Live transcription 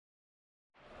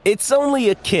It's only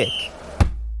a kick,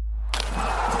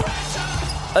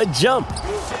 a jump,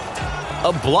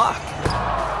 a block.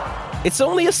 It's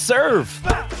only a serve.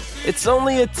 It's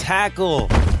only a tackle,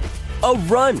 a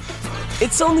run.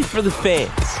 It's only for the fans.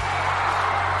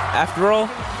 After all,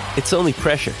 it's only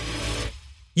pressure.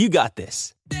 You got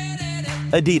this.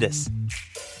 Adidas.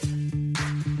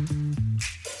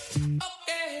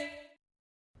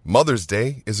 Mother's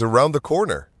Day is around the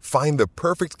corner. Find the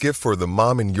perfect gift for the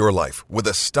mom in your life with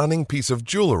a stunning piece of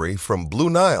jewelry from Blue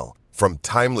Nile. From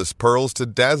timeless pearls to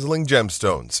dazzling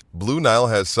gemstones, Blue Nile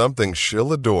has something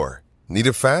she'll adore. Need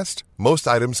it fast? Most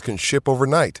items can ship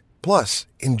overnight. Plus,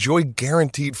 enjoy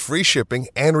guaranteed free shipping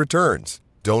and returns.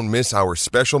 Don't miss our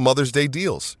special Mother's Day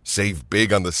deals. Save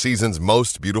big on the season's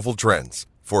most beautiful trends.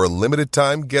 For a limited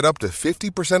time, get up to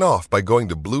 50% off by going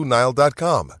to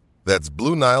BlueNile.com. That's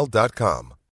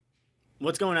BlueNile.com.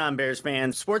 What's going on, Bears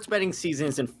fans? Sports betting season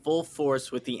is in full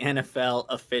force with the NFL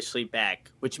officially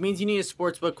back, which means you need a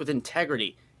sportsbook with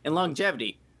integrity and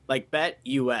longevity, like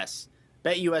BetUS.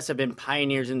 BetUS have been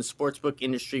pioneers in the sportsbook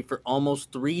industry for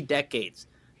almost 3 decades,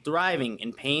 thriving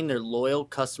and paying their loyal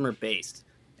customer base.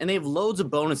 And they have loads of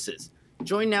bonuses.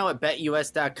 Join now at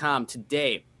BetUS.com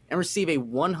today and receive a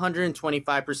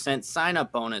 125%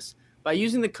 sign-up bonus by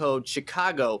using the code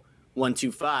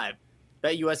Chicago125.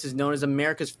 BetUS is known as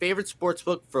America's favorite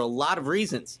sportsbook for a lot of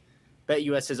reasons.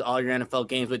 BetUS has all your NFL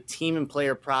games with team and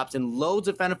player props and loads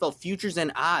of NFL futures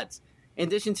and odds. In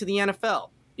addition to the NFL,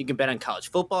 you can bet on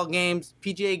college football games,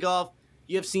 PGA golf,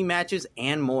 UFC matches,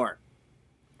 and more.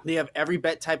 They have every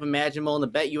bet type imaginable, and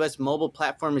the BetUS mobile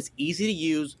platform is easy to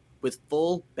use with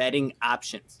full betting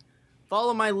options.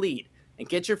 Follow my lead and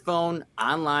get your phone,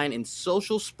 online, and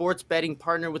social sports betting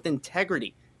partner with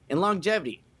integrity and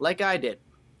longevity like I did.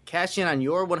 Cash in on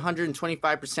your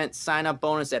 125% sign-up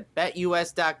bonus at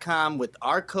BetUS.com with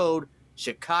our code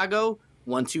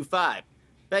Chicago125.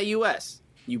 BetUS.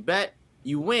 You bet,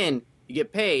 you win, you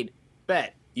get paid.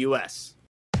 BetUS.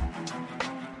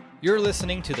 You're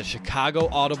listening to the Chicago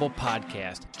Audible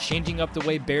Podcast, changing up the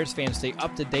way Bears fans stay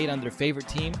up to date on their favorite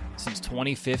team since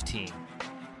 2015.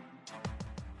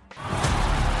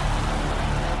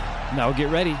 Now get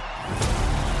ready,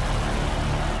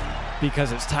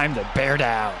 because it's time to bear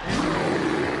down.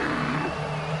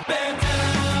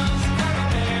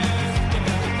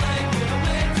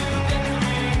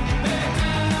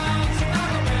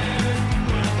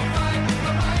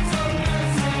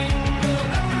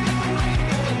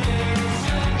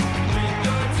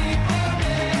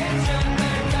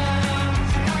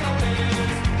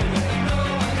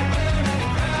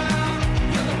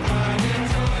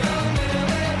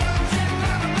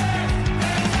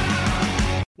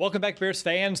 Welcome back, Bears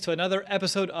fans, to another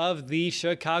episode of the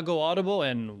Chicago Audible,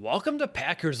 and welcome to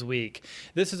Packers Week.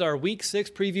 This is our Week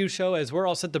 6 preview show as we're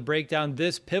all set to break down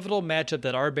this pivotal matchup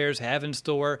that our Bears have in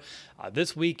store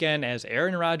this weekend as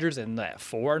Aaron Rodgers and that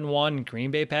 4-1 Green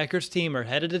Bay Packers team are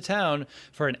headed to town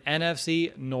for an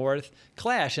NFC North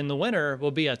clash, and the winner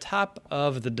will be atop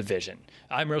of the division.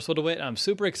 I'm Russell DeWitt. I'm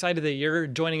super excited that you're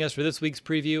joining us for this week's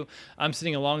preview. I'm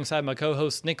sitting alongside my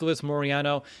co-hosts Nicholas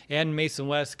Moriano and Mason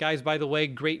West. Guys, by the way,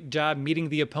 great job meeting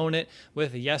the opponent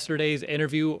with yesterday's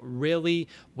interview. Really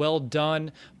well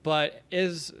done. But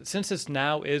since it's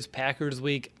now is Packers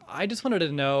Week, I just wanted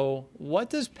to know,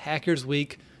 what does Packers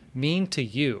Week mean to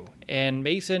you? And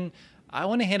Mason, I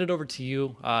want to hand it over to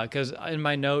you because in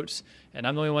my notes, and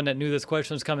I'm the only one that knew this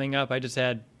question was coming up, I just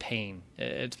had pain.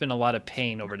 It's been a lot of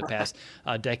pain over the past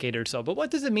decade or so. But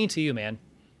what does it mean to you, man?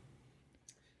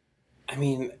 I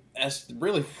mean, that's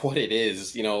really what it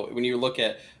is. You know, when you look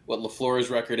at what LaFleur's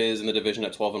record is in the division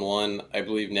at 12-1, I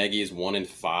believe Nagy is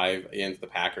 1-5 against the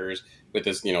Packers with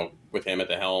this, with him at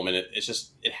the helm, and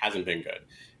it hasn't been good.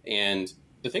 And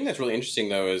the thing that's really interesting,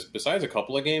 though, is besides a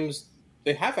couple of games,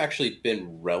 they have actually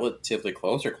been relatively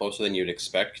close, or closer than you'd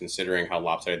expect, considering how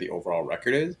lopsided the overall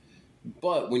record is.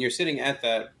 But when you're sitting at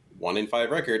that 1-5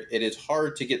 record, it is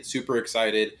hard to get super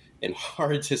excited and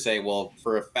hard to say, well,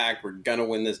 for a fact, we're going to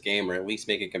win this game or at least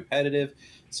make it competitive.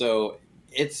 So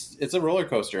it's a roller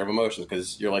coaster of emotions,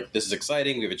 because you're like, this is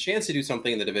exciting. We have a chance to do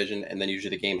something in the division. And then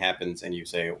usually the game happens and you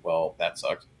say, well, that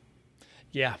sucks.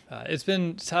 Yeah, it's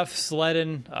been tough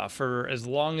sledding for as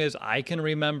long as I can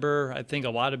remember. I think a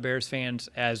lot of Bears fans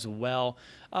as well.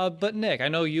 But Nick, I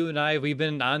know you and I, we've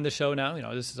been on the show now.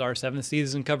 This is our 7th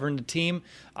season covering the team.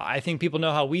 I think people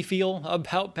know how we feel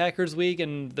about Packers Week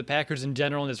and the Packers in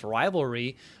general in this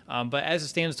rivalry. But as it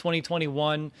stands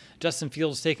 2021, Justin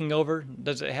Fields taking over,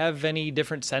 does it have any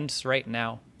different sense right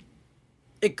now?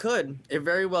 It could. It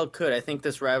very well could. I think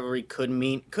this rivalry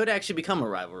could actually become a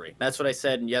rivalry. That's what I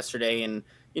said yesterday in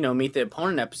Meet the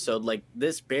Opponent episode, like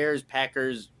this Bears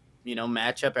Packers,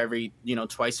 matchup every,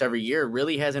 twice every year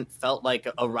really hasn't felt like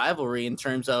a rivalry in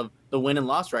terms of the win and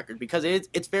loss record, because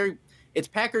it's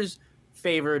Packers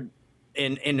favored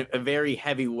in a very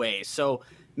heavy way. So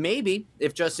maybe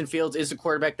if Justin Fields is the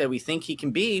quarterback that we think he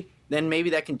can be, then maybe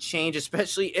that can change,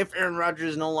 especially if Aaron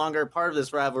Rodgers is no longer a part of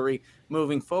this rivalry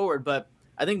moving forward. But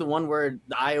I think the one word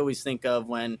I always think of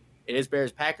when it is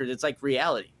Bears Packers, it's like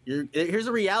reality. Here's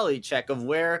a reality check of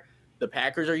where the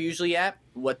Packers are usually at,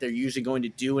 what they're usually going to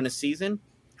do in a season,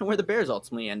 and where the Bears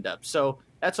ultimately end up. So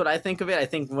that's what I think of it. I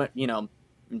think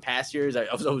in past years I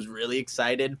was always really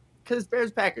excited because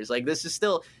Bears Packers, like this is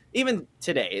still, even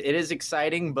today, it is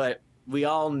exciting, but we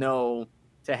all know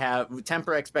to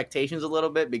temper expectations a little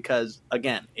bit because,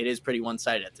 again, it is pretty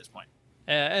one-sided at this point.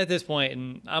 At this point,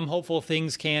 and I'm hopeful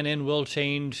things can and will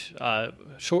change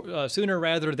sooner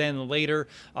rather than later.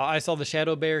 I saw the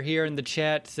Shadow Bear here in the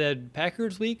chat said,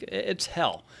 Packers week, it's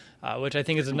hell, which I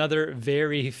think is another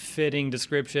very fitting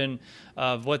description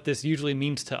of what this usually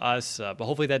means to us. But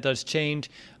hopefully that does change.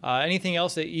 Anything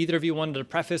else that either of you wanted to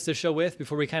preface the show with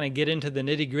before we kind of get into the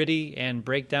nitty-gritty and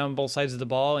break down both sides of the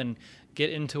ball and get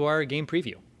into our game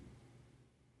preview?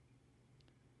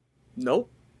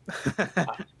 Nope.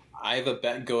 I have a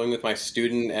bet going with my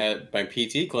student at my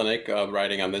PT clinic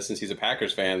riding on this since he's a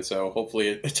Packers fan, so hopefully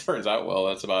it turns out well.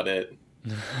 That's about it.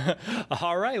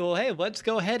 All right. Well, hey, let's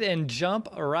go ahead and jump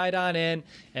right on in,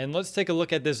 and let's take a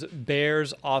look at this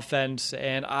Bears offense.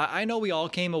 And I know we all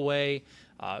came away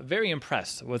very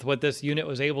impressed with what this unit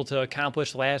was able to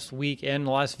accomplish last week in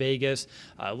Las Vegas,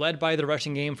 led by the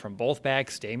rushing game from both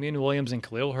backs, Damien Williams and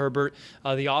Khalil Herbert.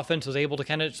 The offense was able to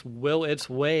kind of will its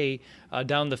way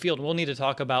down the field. We'll need to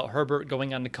talk about Herbert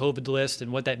going on the COVID list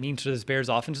and what that means for this Bears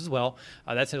offense as well.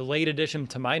 That's a late addition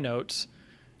to my notes.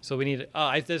 So we need.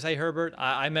 I did say Herbert.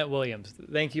 I meant Williams.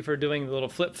 Thank you for doing the little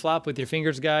flip flop with your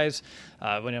fingers, guys.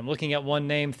 When I'm looking at one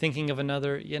name, thinking of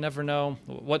another, you never know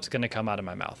what's going to come out of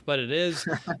my mouth. But it is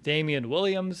Damien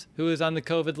Williams who is on the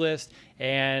COVID list,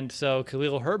 and so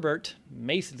Khalil Herbert,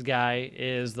 Mason's guy,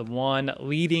 is the one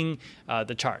leading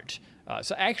the charge.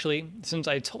 So actually, since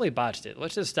I totally botched it,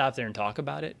 let's just stop there and talk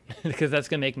about it because that's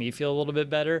going to make me feel a little bit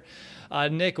better.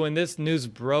 Nick, when this news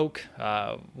broke,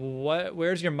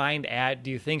 where's your mind at? Do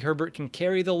you think Herbert can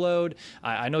carry the load?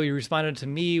 I know you responded to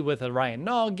me with a Ryan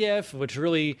Nall gif, which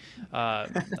really, I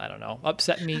don't know,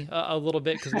 upset me a little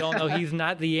bit because we all know he's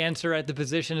not the answer at the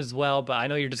position as well, but I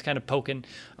know you're just kind of poking.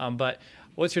 But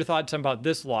what's your thoughts about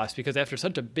this loss? Because after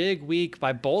such a big week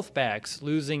by both backs,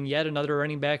 losing yet another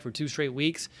running back for 2 straight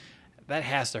weeks, that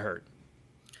has to hurt.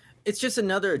 It's just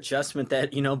another adjustment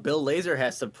that, Bill Lazor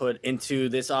has to put into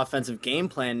this offensive game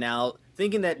plan now,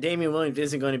 thinking that Damien Williams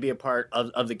isn't going to be a part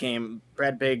of the game.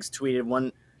 Brad Biggs tweeted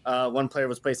one player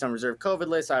was placed on reserve COVID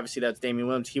list. Obviously, that's Damien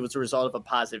Williams. He was a result of a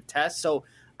positive test. So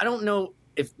I don't know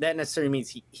if that necessarily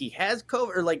means he has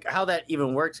COVID or like how that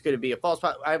even works. Could it be a false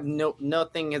positive? I have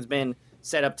nothing has been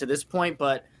set up to this point,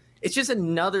 but it's just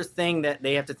another thing that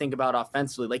they have to think about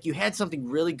offensively. Like you had something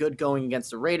really good going against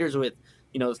the Raiders with,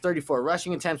 34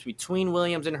 rushing attempts between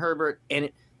Williams and Herbert, and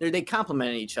they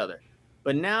complemented each other.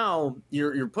 But now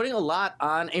you're putting a lot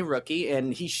on a rookie,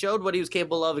 and he showed what he was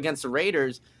capable of against the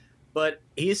Raiders, but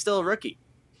he's still a rookie.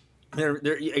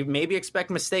 Maybe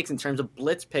expect mistakes in terms of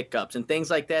blitz pickups and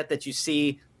things like that you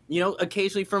see,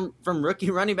 occasionally from rookie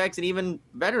running backs and even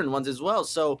veteran ones as well.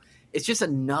 So it's just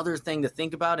another thing to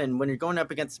think about. And when you're going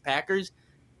up against the Packers,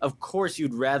 of course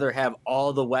you'd rather have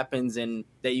all the weapons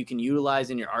that you can utilize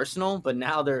in your arsenal, but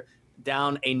now they're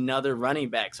down another running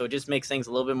back. So it just makes things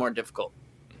a little bit more difficult.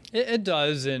 It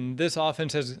does, and this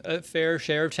offense has a fair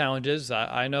share of challenges.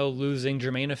 I know losing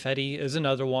Germain Ifedi is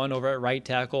another one over at right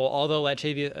tackle, although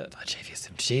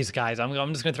jeez, guys, I'm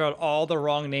just going to throw out all the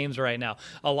wrong names right now.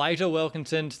 Elijah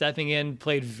Wilkinson stepping in,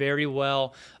 played very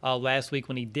well last week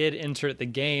when he did insert the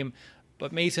game.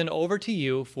 But Mason, over to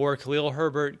you for Khalil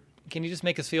Herbert. Can you just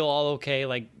make us feel all okay?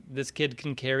 Like this kid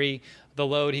can carry the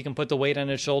load. He can put the weight on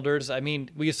his shoulders. I mean,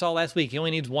 we saw last week, he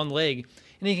only needs one leg,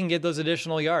 and he can get those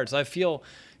additional yards. I feel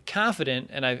confident,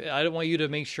 and I don't want you to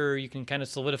make sure you can kind of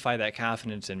solidify that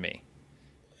confidence in me.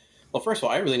 Well, first of all,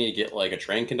 I really need to get like a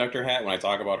train conductor hat when I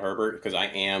talk about Herbert because I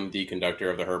am the conductor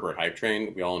of the Herbert hype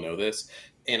train. We all know this.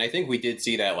 And I think we did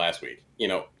see that last week.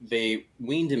 They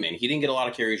weaned him in. He didn't get a lot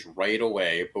of carries right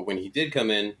away, but when he did come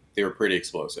in, they were pretty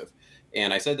explosive.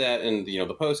 And I said that in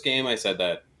the post game. I said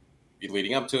that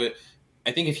leading up to it.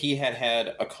 I think if he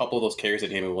had a couple of those carries that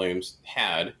Damien Williams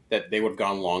had, that they would have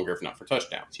gone longer if not for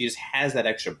touchdowns. He just has that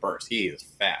extra burst. He is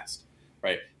fast,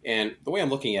 right? And the way I'm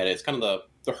looking at it, it's kind of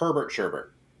the Herbert Sherbert.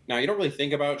 Now, you don't really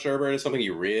think about Sherbert as something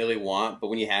you really want, but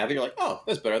when you have it, you're like, oh,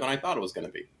 that's better than I thought it was going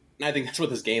to be. And I think that's what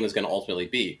this game is going to ultimately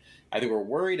be. I think we're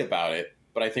worried about it,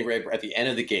 but I think right at the end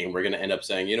of the game, we're going to end up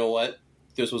saying, you know what,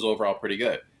 this was overall pretty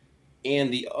good.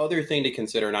 And the other thing to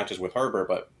consider, not just with Herbert,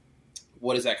 but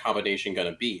what is that combination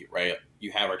going to be, right?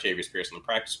 You have Artavius Pierce on the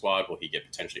practice squad. Will he get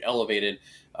potentially elevated?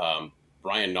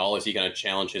 Brian Null, is he going to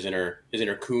challenge his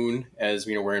inner coon as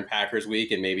we're in Packers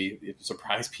week and maybe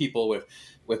surprise people with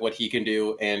what he can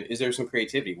do? And is there some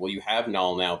creativity? Will you have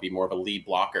Null now be more of a lead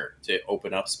blocker to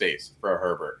open up space for a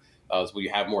Herbert? So will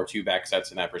you have more two-back sets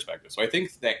in that perspective? So I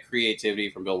think that creativity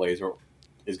from Bill Lazor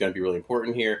is going to be really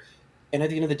important here. And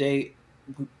at the end of the day,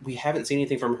 we haven't seen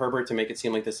anything from Herbert to make it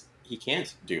seem like this. He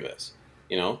can't do this,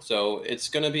 So it's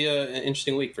going to be an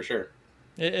interesting week for sure.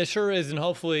 It sure is, and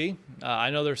hopefully, I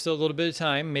know there's still a little bit of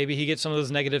time. Maybe he gets some of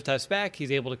those negative tests back. He's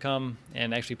able to come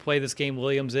and actually play this game.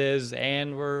 Williams is,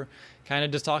 and we're kind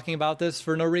of just talking about this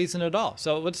for no reason at all.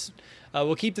 So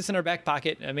we'll keep this in our back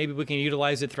pocket, and maybe we can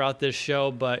utilize it throughout this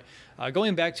show. But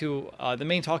going back to the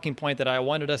main talking point that I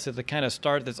wanted us to kind of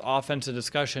start this offensive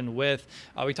discussion with,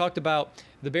 we talked about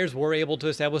the Bears were able to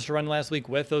establish a run last week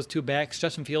with those two backs.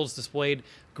 Justin Fields displayed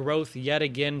growth yet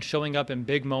again, showing up in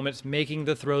big moments, making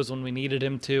the throws when we needed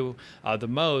him to the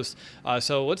most.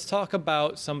 So let's talk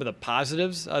about some of the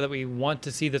positives that we want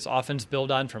to see this offense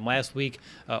build on from last week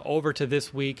over to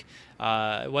this week.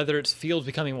 Whether it's Fields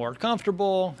becoming more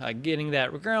comfortable, getting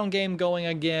that ground game going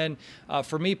again.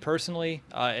 For me personally,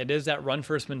 it is that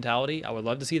run-first mentality. I would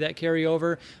love to see that carry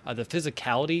over. The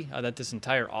physicality that this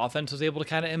entire offense was able to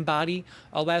kind of embody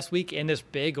last week in this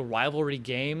big rivalry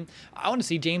game. I want to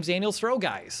see James Daniels throw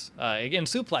guys. Again,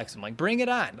 suplex him. Bring it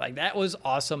on. That was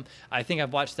awesome. I think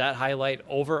I've watched that highlight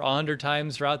over 100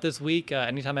 times throughout this week.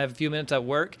 Anytime I have a few minutes at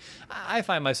work, I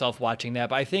find myself watching that.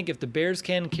 But I think if the Bears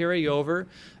can carry over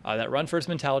that run-first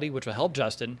mentality, which will help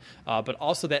Justin, but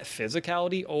also that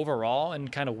physicality overall and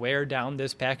kind of wear down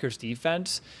this Packers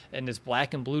defense in this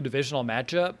black and blue divisional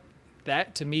matchup,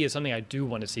 that to me is something I do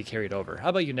want to see carried over. How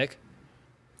about you, Nick?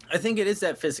 I think it is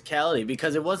that physicality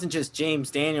because it wasn't just James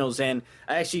Daniels. And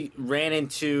I actually ran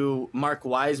into Mark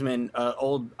Wiseman,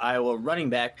 old Iowa running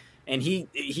back, and he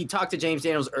talked to James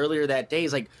Daniels earlier that day.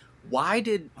 He's like, why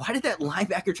did that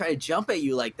linebacker try to jump at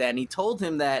you like that? And he told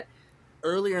him that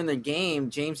earlier in the game,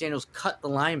 James Daniels cut the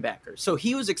linebacker. So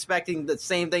he was expecting the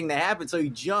same thing to happen. So he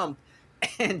jumped,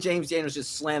 and James Daniels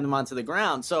just slammed him onto the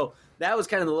ground. So that was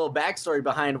kind of the little backstory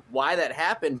behind why that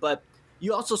happened. But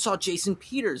you also saw Jason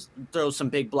Peters throw some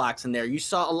big blocks in there. You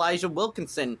saw Elijah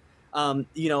Wilkinson,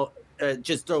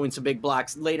 just throwing some big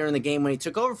blocks later in the game when he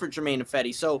took over for Jermaine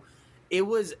Ifedi. So it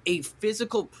was a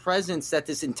physical presence that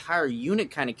this entire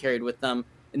unit kind of carried with them.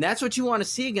 And that's what you want to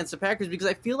see against the Packers, because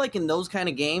I feel like in those kind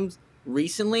of games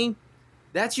recently,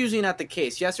 that's usually not the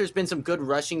case. Yes, there's been some good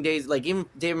rushing days. Like even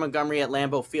David Montgomery at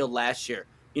Lambeau Field last year,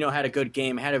 had a good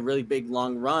game, had a really big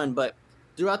long run. But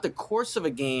throughout the course of a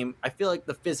game, I feel like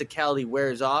the physicality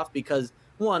wears off because,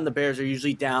 one, the Bears are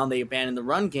usually down. They abandon the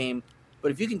run game.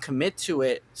 But if you can commit to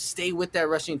it, stay with that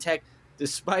rushing attack,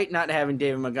 despite not having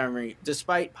David Montgomery,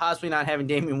 despite possibly not having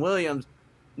Damian Williams,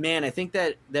 man, I think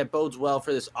that bodes well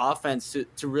for this offense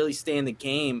to really stay in the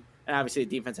game. And obviously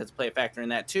the defense has to play a factor in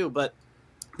that too. But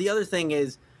the other thing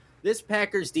is this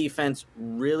Packers defense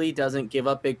really doesn't give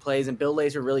up big plays. And Bill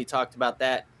Lazor really talked about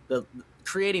that, the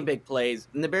creating big plays.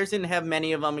 And the Bears didn't have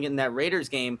many of them in that Raiders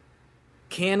game.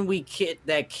 Can we get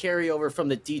that carryover from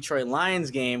the Detroit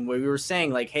Lions game where we were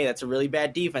saying, like, hey, that's a really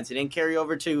bad defense. It didn't carry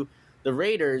over to the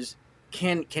Raiders.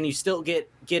 Can you still get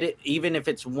it even if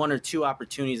it's one or two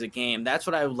opportunities a game? That's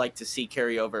what I would like to see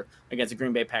carry over against the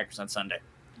Green Bay Packers on Sunday.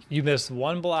 You missed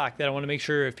one block that I want to make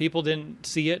sure if people didn't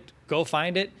see it, go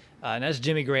find it, and that's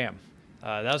Jimmy Graham.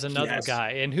 That was another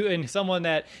guy, and someone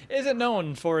that isn't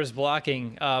known for his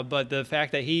blocking, but the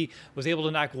fact that he was able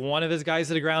to knock one of his guys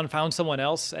to the ground, found someone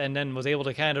else, and then was able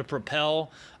to kind of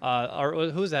propel. Or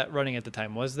who was that running at the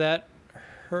time? Was that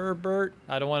Herbert?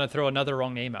 I don't want to throw another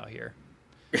wrong name out here.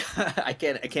 I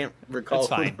can't recall. It's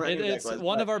fine. It's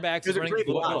one of our backs is running. It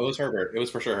was Herbert. It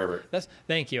was for sure Herbert.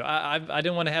 Thank you. I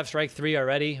didn't want to have strike three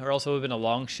already, or else it would have been a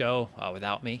long show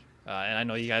without me. And I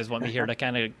know you guys want me here to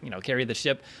kind of carry the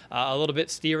ship a little bit,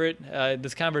 steer it,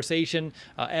 this conversation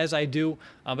as I do.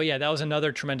 But yeah, that was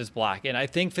another tremendous block. And I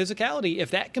think physicality,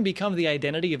 if that can become the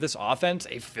identity of this offense,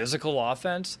 a physical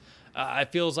offense,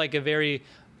 it feels like a very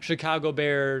Chicago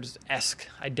Bears-esque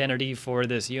identity for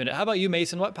this unit. How about you,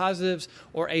 Mason? What positives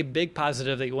or a big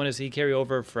positive that you want to see carry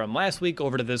over from last week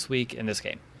over to this week in this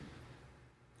game?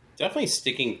 Definitely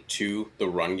sticking to the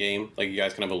run game, like you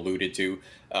guys kind of alluded to.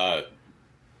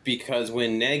 because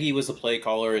when Nagy was the play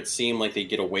caller, it seemed like they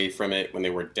get away from it when they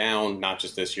were down, not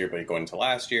just this year, but going into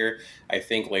last year. I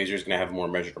think Lazer's going to have a more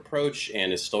measured approach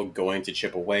and is still going to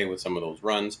chip away with some of those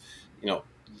runs.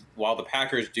 While the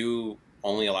Packers do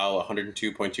only allow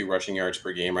 102.2 rushing yards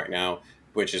per game right now,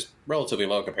 which is relatively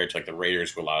low compared to like the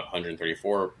Raiders, who allowed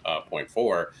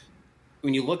 134.4.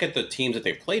 When you look at the teams that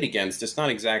they've played against, it's not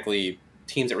exactly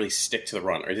teams that really stick to the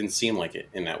run, or it didn't seem like it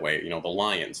in that way. The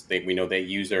Lions, we know they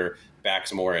use their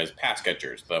backs more as pass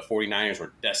catchers. The 49ers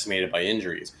were decimated by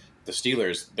injuries. The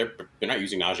Steelers, they're not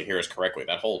using Najee Harris correctly.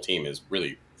 That whole team is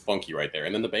really funky right there.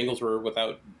 And then the Bengals were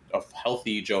without a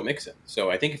healthy Joe Mixon.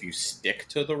 So I think if you stick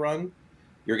to the run,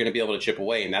 you're going to be able to chip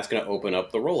away, and that's going to open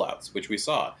up the rollouts, which we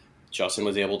saw. Justin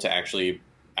was able to actually,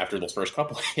 after those first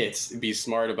couple of hits, be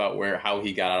smart about how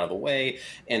he got out of the way,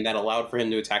 and that allowed for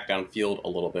him to attack downfield a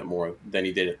little bit more than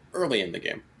he did early in the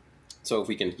game. So if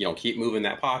we can, keep moving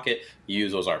that pocket,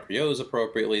 use those RPOs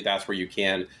appropriately, that's where you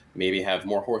can maybe have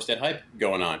more Horsted hype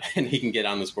going on, and he can get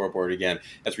on the scoreboard again.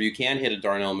 That's where you can hit a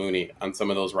Darnell Mooney on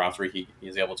some of those routes where he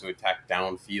is able to attack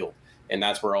downfield, and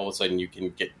that's where all of a sudden you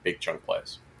can get big chunk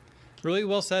plays. Really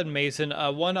well said, Mason.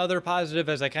 One other positive,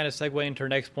 as I kind of segue into our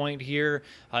next point here,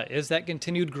 is that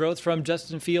continued growth from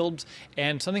Justin Fields.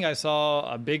 And something I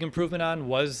saw a big improvement on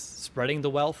was spreading the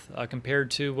wealth compared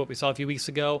to what we saw a few weeks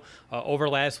ago. Over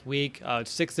last week,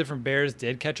 6 different Bears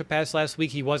did catch a pass last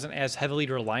week. He wasn't as heavily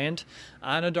reliant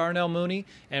on a Darnell Mooney.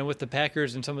 And with the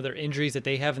Packers and some of their injuries that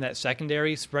they have in that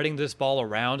secondary, spreading this ball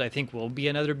around, I think, will be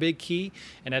another big key.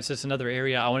 And that's just another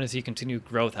area I want to see continued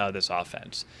growth out of this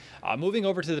offense. Moving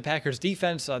over to the Packers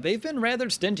defense, they've been rather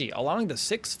stingy, allowing the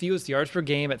 6th fewest yards per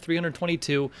game at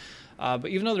 322. But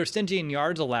even though they're stingy in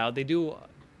yards allowed, they do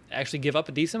actually give up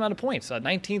a decent amount of points.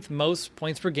 19th most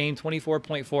points per game,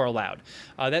 24.4 allowed.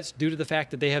 That's due to the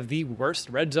fact that they have the worst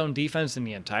red zone defense in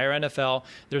the entire NFL.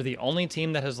 They're the only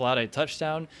team that has allowed a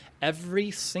touchdown every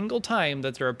single time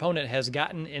that their opponent has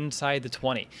gotten inside the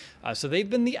 20. So they've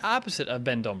been the opposite of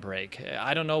bend don't break.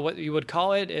 I don't know what you would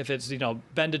call it, if it's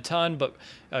bend a ton, but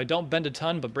don't bend a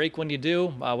ton, but break when you do.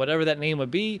 Whatever that name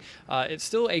would be, it's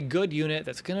still a good unit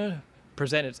that's gonna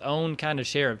present its own kind of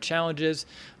share of challenges.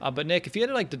 But Nick, if you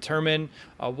had to determine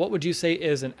what would you say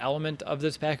is an element of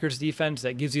this Packers defense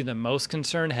that gives you the most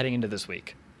concern heading into this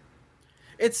week?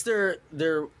 It's their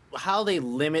how they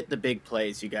limit the big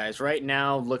plays, you guys. Right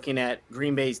now, looking at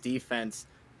Green Bay's defense,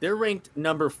 they're ranked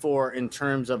number 4 in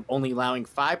terms of only allowing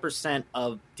 5%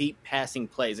 of deep passing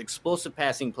plays, explosive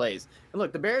passing plays. And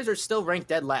look, the Bears are still ranked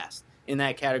dead last in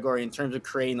that category in terms of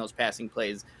creating those passing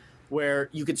plays, where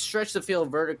you could stretch the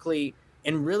field vertically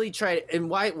and really try. And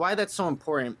why that's so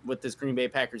important with this Green Bay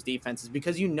Packers defense is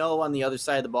because on the other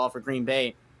side of the ball for Green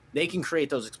Bay, they can create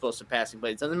those explosive passing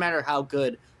plays. Doesn't matter how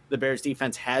good the Bears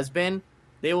defense has been,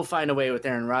 they will find a way with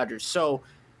Aaron Rodgers. So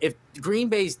if Green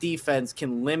Bay's defense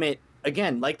can limit,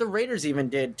 again, like the Raiders even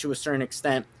did to a certain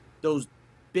extent, those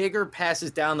bigger passes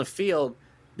down the field,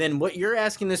 then what you're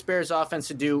asking this Bears offense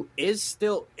to do is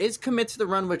commit to the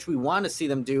run, which we want to see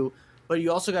them do, but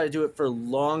you also got to do it for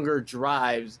longer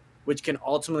drives, which can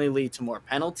ultimately lead to more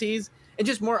penalties and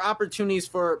just more opportunities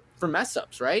for mess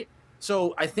ups, right?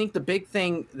 So I think the big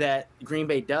thing that Green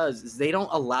Bay does is they don't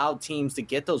allow teams to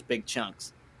get those big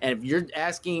chunks. And if you're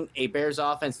asking a Bears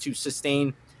offense to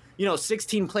sustain,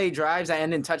 16 play drives that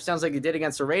end in touchdowns like they did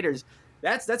against the Raiders,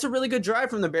 that's a really good drive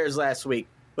from the Bears last week.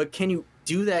 But can you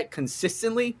do that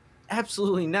consistently?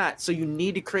 Absolutely not. So you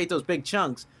need to create those big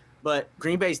chunks. But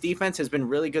Green Bay's defense has been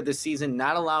really good this season,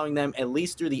 not allowing them at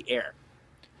least through the air.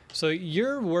 So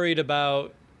you're worried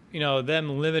about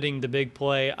them limiting the big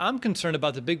play. I'm concerned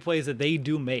about the big plays that they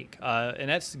do make, and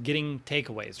that's getting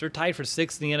takeaways. They're tied for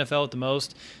 6th in the NFL at the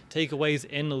most takeaways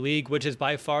in the league, which is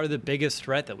by far the biggest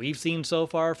threat that we've seen so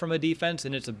far from a defense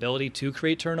and its ability to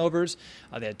create turnovers.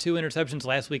 They had 2 interceptions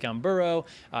last week on Burrow,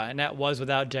 and that was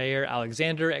without Jair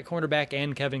Alexander at cornerback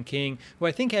and Kevin King, who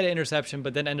I think had an interception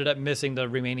but then ended up missing the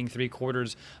remaining 3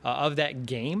 quarters of that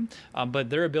game. But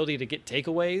their ability to get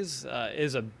takeaways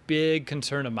is a big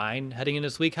concern of mine heading into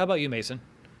this week. How about you, Mason?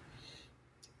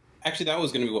 Actually, that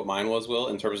was going to be what mine was, Will,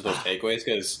 in terms of those takeaways.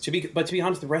 Because to be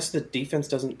honest, the rest of the defense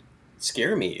doesn't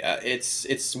scare me.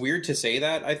 It's weird to say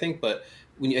that, I think, but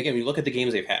when you look at the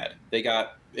games they've had, they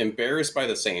got embarrassed by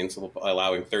the Saints,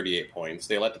 allowing 38 points.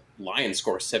 They let the Lions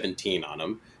score 17 on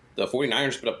them. The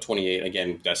 49ers put up 28,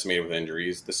 again, decimated with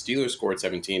injuries. The Steelers scored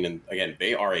 17, and again,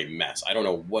 they are a mess. I don't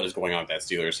know what is going on with that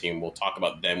Steelers team. We'll talk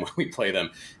about them when we play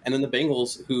them. And then the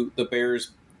Bengals, who the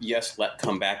Bears, yes, let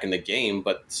come back in the game,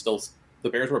 but still the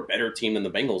Bears were a better team than the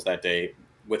Bengals that day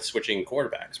with switching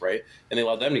quarterbacks, right? And they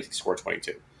allowed them to score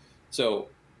 22. So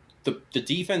the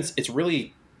defense, it's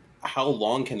really how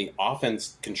long can the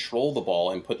offense control the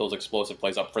ball and put those explosive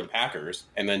plays up for the Packers,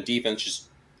 and then defense just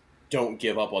don't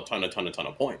give up a ton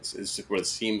of points is what it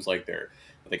seems like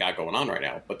they got going on right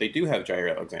now. But they do have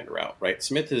Jair Alexander out, right?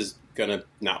 Smith is gonna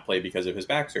not play because of his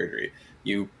back surgery.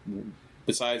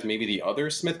 Besides maybe the other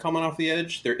Smith coming off the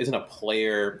edge, there isn't a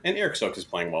player, and Eric Stokes is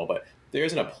playing well, but there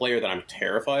isn't a player that I'm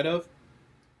terrified of.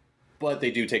 But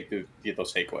they do take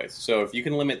those takeaways. So if you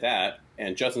can limit that,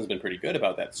 and Justin's been pretty good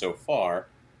about that so far,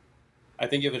 I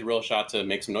think you have a real shot to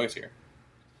make some noise here.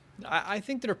 I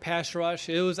think their pass rush,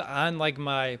 it was on like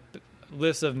my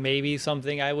list of maybe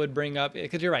something I would bring up,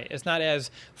 because you're right, it's not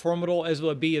as formidable as it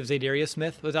would be if Zadarius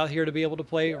Smith was out here to be able to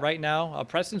play right now.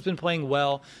 Preston's been playing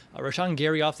well. Rashawn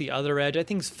Gary off the other edge, I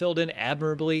think, is filled in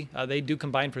admirably. They do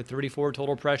combine for 34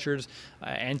 total pressures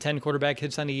and 10 quarterback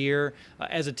hits on the year.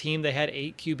 As a team, they had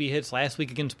 8 QB hits last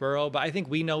week against Burrow, but I think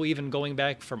we know, even going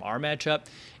back from our matchup,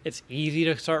 it's easy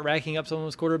to start racking up some of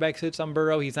those quarterback hits on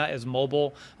Burrow. He's not as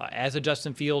mobile as a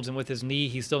Justin Fields, and with his knee,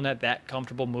 he's still not that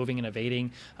comfortable moving and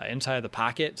evading inside of the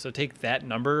pocket. So take that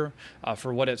number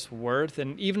for what it's worth.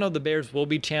 And even though the Bears will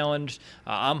be challenged,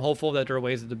 I'm hopeful that there are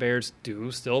ways that the Bears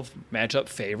do still match up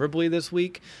favorably this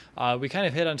week. We kind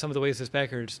of hit on some of the ways this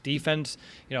Packers defense,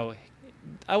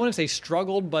 I wouldn't say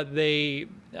struggled, but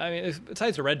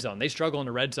besides the red zone, they struggle in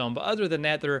the red zone. But other than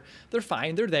that, they're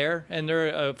fine. They're there, and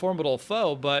they're a formidable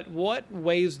foe. But what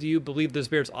ways do you believe this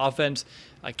Bears offense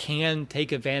can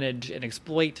take advantage and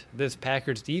exploit this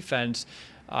Packers defense?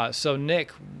 So, Nick,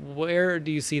 where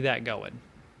do you see that going?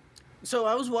 So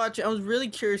I was really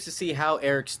curious to see how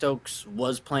Eric Stokes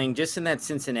was playing just in that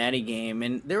Cincinnati game.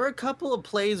 And there were a couple of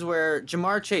plays where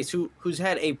Ja'Marr Chase, who's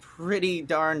had a pretty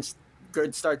darn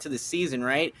good start to the season,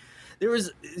 right?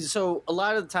 So a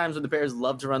lot of the times when the Bears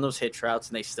love to run those hitch routes,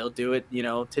 and they still do it,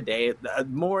 today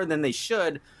more than they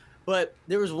should. But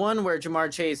there was one where Ja'Marr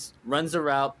Chase runs the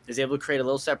route, is able to create a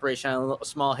little separation on a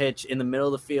small hitch in the middle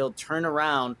of the field, turn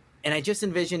around, and I just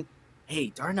envisioned,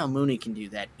 hey, Darnell Mooney can do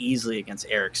that easily against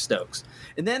Eric Stokes.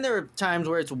 And then there are times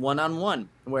where it's one-on-one,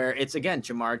 where it's, again,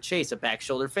 Ja'Marr Chase, a back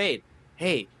shoulder fade.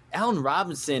 Hey, Allen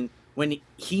Robinson, when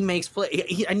he makes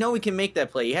play, I know he can make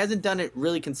that play. He hasn't done it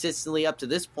really consistently up to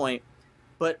this point,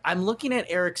 but I'm looking at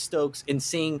Eric Stokes and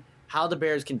seeing how the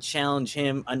Bears can challenge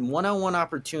him on one-on-one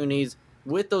opportunities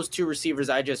with those two receivers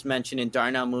I just mentioned in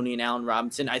Darnell Mooney and Allen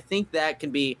Robinson. I think that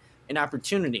can be an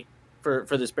opportunity for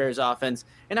this Bears offense.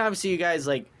 And obviously, you guys,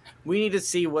 we need to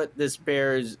see what this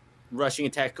Bears rushing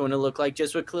attack going to look like.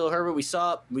 Just with Khalil Herbert, we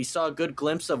saw a good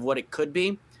glimpse of what it could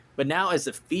be, but now as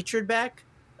a featured back,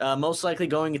 most likely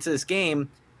going into this game,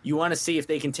 you want to see if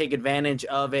they can take advantage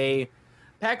of a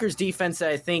Packers defense that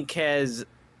I think has,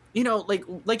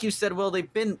 like you said, Will,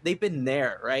 they've been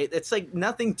there, right? It's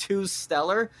nothing too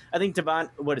stellar. I think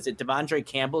Devondre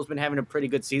Campbell's been having a pretty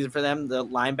good season for them, the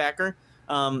linebacker.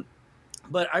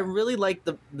 But I really like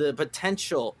the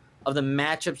potential of the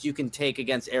matchups you can take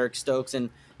against Eric Stokes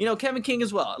and, Kevin King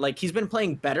as well. He's been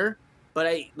playing better, but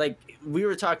we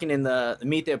were talking in the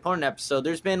Meet the Opponent episode,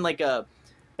 there's been a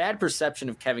bad perception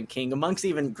of Kevin King amongst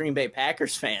even Green Bay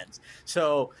Packers fans.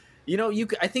 So,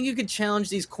 I think you could challenge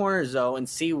these corners, though, and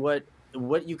see what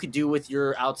you could do with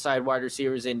your outside wide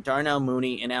receivers in Darnell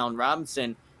Mooney and Allen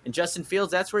Robinson. And Justin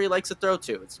Fields, that's where he likes to throw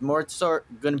to. It's more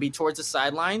going to be towards the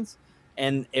sidelines.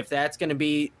 And if that's going to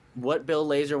be what Bill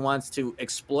Lazor wants to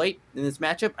exploit in this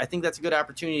matchup, I think that's a good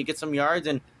opportunity to get some yards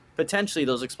and potentially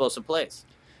those explosive plays.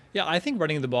 Yeah, I think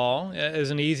running the ball is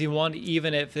an easy one,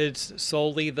 even if it's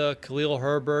solely the Khalil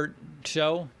Herbert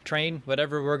train,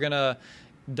 whatever we're going to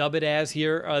dub it as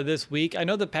here this week. I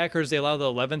know the Packers, they allow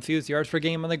the 11th fewest yards per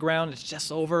game on the ground. It's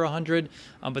just over 100,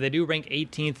 but they do rank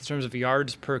 18th in terms of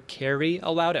yards per carry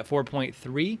allowed at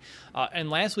 4.3. And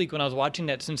last week when I was watching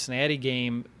that Cincinnati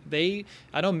game,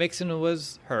 I know Mixon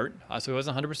was hurt, so he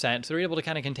wasn't 100%, so they were able to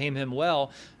kind of contain him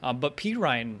well. But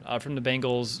Perine from the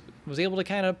Bengals was able to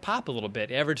kind of pop a little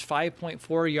bit. He averaged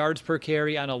 5.4 yards per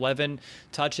carry on 11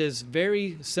 touches.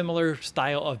 Very similar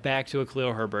style of back to a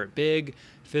Khalil Herbert. Big,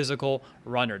 physical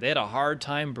runner. They had a hard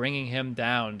time bringing him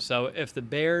down. So if the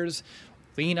Bears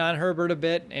lean on Herbert a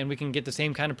bit and we can get the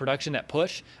same kind of production at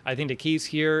push, I think the keys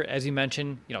here, as you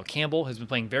mentioned, Campbell has been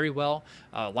playing very well,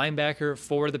 linebacker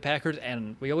for the Packers,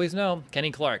 and we always know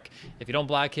Kenny Clark. If you don't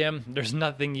block him, there's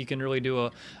nothing you can really do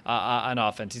on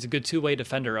offense. He's a good two-way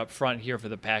defender up front here for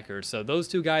the Packers. So those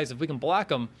two guys, if we can block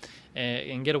them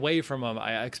and get away from them,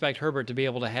 I expect Herbert to be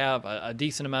able to have a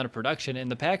decent amount of production.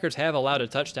 And the Packers have allowed a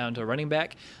touchdown to a running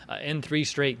back in 3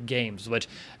 straight games, which,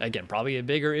 again, probably a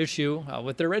bigger issue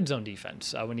with their red zone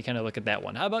defense when you kind of look at that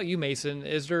one. How about you, Mason?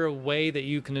 Is there a way that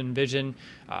you can envision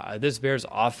this Bears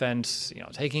offense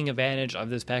taking advantage of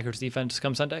this Packers defense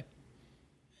come Sunday?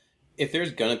 if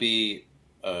there's going to be,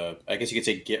 I guess you could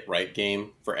say, get right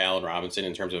game for Allen Robinson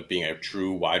in terms of being a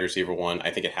true wide receiver one,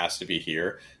 I think it has to be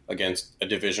here against a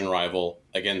division rival,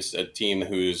 against a team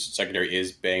whose secondary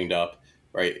is banged up.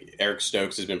 Right, Eric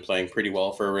Stokes has been playing pretty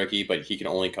well for a rookie, but he can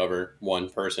only cover one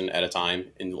person at a time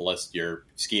unless you're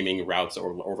scheming routes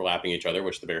or overlapping each other,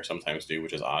 which the Bears sometimes do,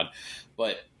 which is odd.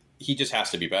 But he just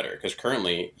has to be better because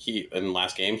currently, in the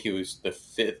last game, he was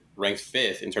ranked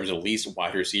fifth in terms of least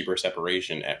wide receiver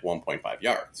separation at 1.5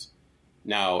 yards.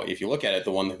 Now, if you look at it,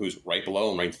 the one who's right below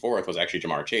him, ranked fourth, was actually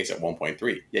Jamar Chase at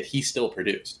 1.3. Yet he still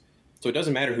produced. So it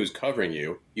doesn't matter who's covering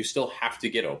you. You still have to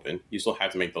get open. You still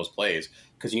have to make those plays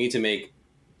because you need to make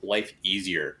life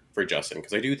easier for Justin,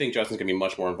 because I do think Justin's going to be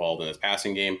much more involved in this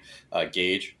passing game.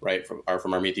 Gage, right, from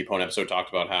our Meet the Opponent episode,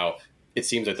 talked about how it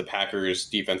seems like the Packers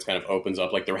defense kind of opens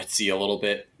up like the Red Sea a little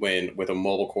bit with a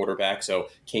mobile quarterback. So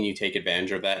can you take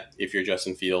advantage of that if you're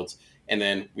Justin Fields? And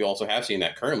then we also have seen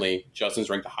that currently Justin's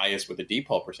ranked the highest with the deep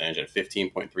ball percentage at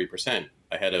 15.3%,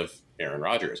 ahead of Aaron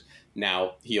Rodgers.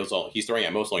 Now he's throwing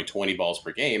at most only 20 balls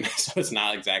per game, so it's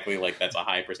not exactly like that's a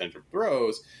high percentage of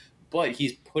throws, but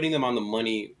he's putting them on the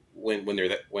money when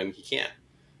he can.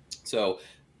 So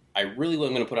I really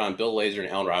am going to put on Bill Lazor and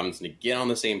Allen Robinson to get on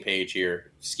the same page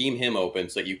here, scheme him open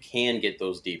so that you can get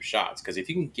those deep shots. Because if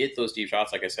you can get those deep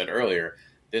shots, like I said earlier,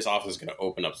 this offense is going to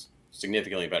open up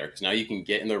significantly better. Because now you can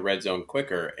get in the red zone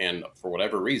quicker, and for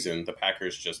whatever reason, the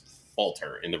Packers just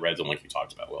falter in the red zone like you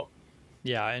talked about, Will.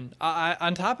 Yeah, and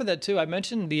on top of that, too, I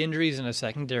mentioned the injuries in a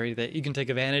secondary that you can take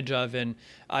advantage of. And,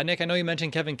 Nick, I know you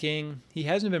mentioned Kevin King. He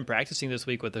hasn't been practicing this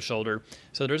week with the shoulder,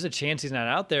 so there's a chance he's not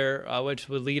out there, which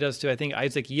would lead us to, I think,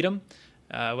 Isaac Edom,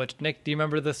 which, Nick, do you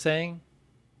remember the saying?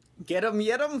 Get him,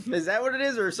 yet him? Is that what it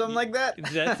is, or something like that?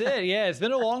 That's it, yeah. It's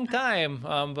been a long time,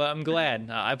 but I'm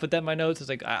glad. I put that in my notes. It's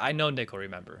like, I know Nick will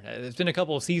remember. It's been a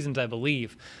couple of seasons, I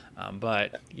believe.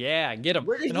 But, yeah, get him.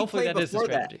 Where did and he hopefully play that is the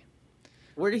strategy. That?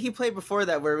 Where did he play before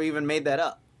that where we even made that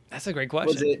up? That's a great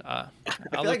question.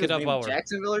 I'll look it up while we're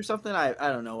Jacksonville or something. I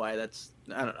don't know why that's.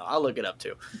 I don't know. I'll look it up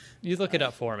too. You look it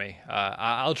up for me.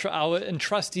 I'll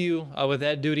entrust you with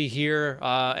that duty here.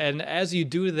 And as you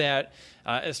do that,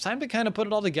 it's time to kind of put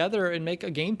it all together and make a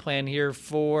game plan here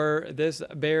for this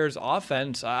Bears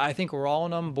offense. I think we're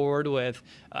all on board with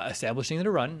establishing the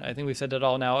run. I think we've said that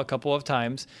all now a couple of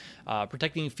times.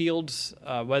 Protecting Fields,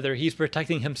 whether he's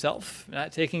protecting himself,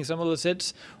 not taking some of those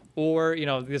hits, or,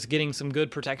 just getting some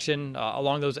good protection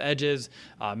along those edges,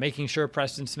 making sure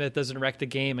Preston Smith doesn't wreck the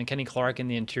game, and Kenny Clark in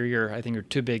the interior, I think, are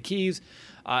two big keys.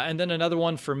 And then another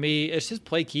one for me is just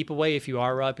play keep away if you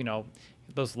are up,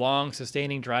 those long,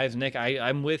 sustaining drives. Nick,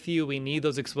 I'm with you. We need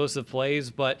those explosive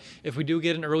plays, but if we do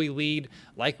get an early lead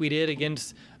like we did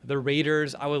against the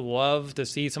Raiders, I would love to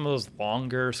see some of those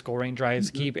longer scoring drives,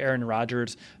 keep Aaron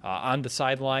Rodgers on the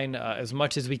sideline as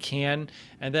much as we can.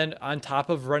 And then on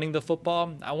top of running the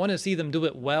football, I want to see them do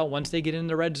it well once they get in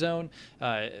the red zone.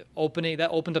 That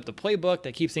opens up the playbook.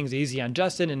 That keeps things easy on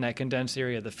Justin in that condensed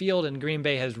area of the field, and Green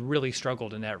Bay has really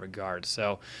struggled in that regard.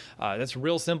 So that's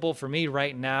real simple for me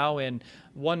right now. And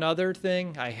one other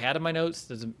thing I had in my notes,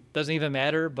 doesn't even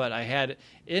matter, but I had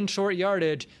in short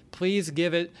yardage, please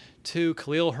give it to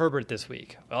Khalil Herbert this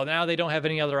week. Well, now they don't have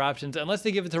any other options unless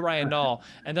they give it to Ryan Nall,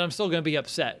 and then I'm still going to be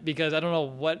upset because I don't know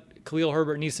what Khalil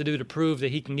Herbert needs to do to prove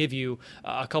that he can give you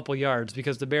a couple yards,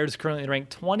 because the Bears currently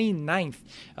ranked 29th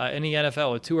in the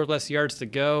NFL with 2 or less yards to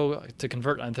go to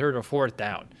convert on third or fourth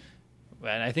down.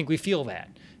 And I think we feel that,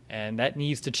 and that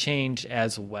needs to change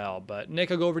as well. But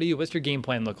Nick, I'll go over to you. What's your game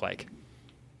plan look like?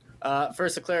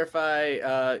 First, to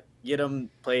clarify, Yidam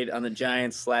played on the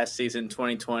Giants last season,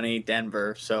 2020,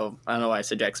 Denver. So I don't know why I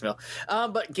said Jacksonville.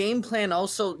 But game plan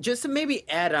also, just to maybe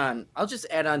add on, I'll just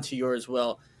add on to yours,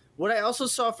 Will. What I also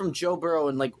saw from Joe Burrow,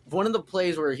 and like one of the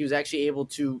plays where he was actually able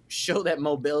to show that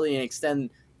mobility and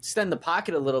extend the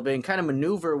pocket a little bit and kind of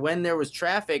maneuver when there was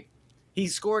traffic, he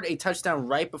scored a touchdown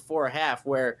right before half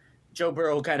where Joe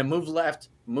Burrow kind of moved left,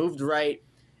 moved right,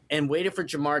 and waited for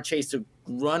Jamar Chase to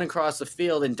run across the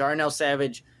field, and Darnell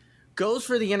Savage goes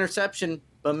for the interception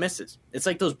but misses. It's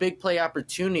like those big play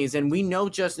opportunities, and we know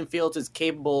Justin Fields is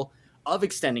capable of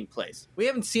extending plays. We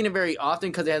haven't seen it very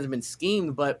often because it hasn't been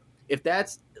schemed, but if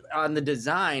that's on the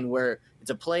design where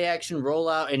it's a play action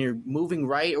rollout and you're moving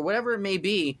right or whatever it may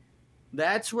be,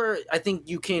 that's where I think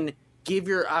you can give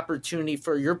your opportunity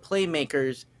for your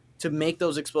playmakers to make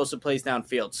those explosive plays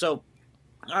downfield. So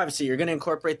obviously you're going to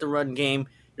incorporate the run game.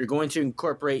 You're going to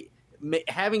incorporate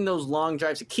having those long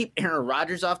drives to keep Aaron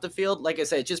Rodgers off the field. Like I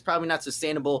said, it's just probably not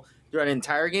sustainable throughout an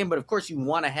entire game, but of course you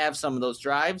want to have some of those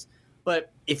drives.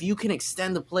 But if you can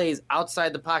extend the plays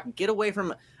outside the pocket, get away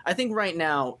from – I think right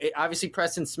now, obviously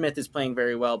Preston Smith is playing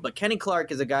very well, but Kenny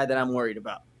Clark is a guy that I'm worried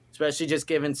about, especially just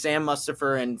given Sam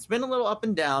Mustipher, and it's been a little up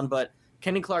and down, but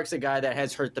Kenny Clark's a guy that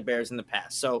has hurt the Bears in the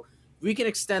past. So if we can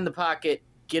extend the pocket,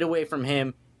 get away from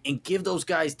him, and give those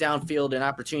guys downfield an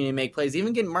opportunity to make plays,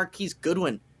 even get Marquise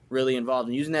Goodwin really involved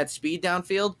in using that speed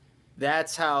downfield,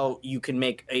 that's how you can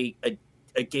make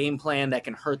a game plan that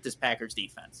can hurt this Packers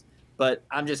defense. But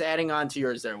I'm just adding on to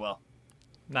yours there, Will.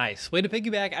 Nice. Way to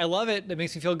piggyback. I love it. It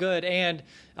makes me feel good. And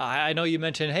I know you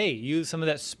mentioned, hey, use some of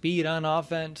that speed on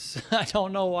offense. I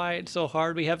don't know why it's so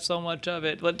hard. We have so much of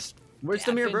it. Where's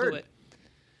Damiere Byrd?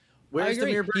 Where's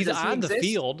Damiere Byrd? He's on the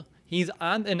field. He's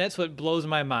on, and that's what blows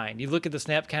my mind. You look at the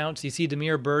snap counts, you see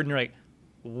Damiere Byrd, and you're like,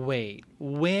 wait,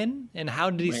 when and how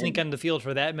did he sneak on the field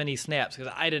for that many snaps?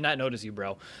 Because I did not notice you,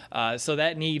 bro. So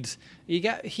that needs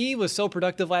he was so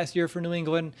productive last year for New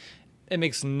England. It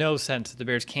makes no sense that the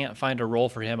Bears can't find a role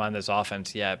for him on this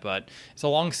offense yet, but it's a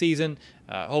long season.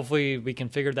 Hopefully we can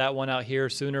figure that one out here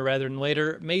sooner rather than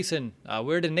later. Mason,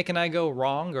 where did Nick and I go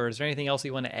wrong, or is there anything else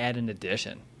you want to add in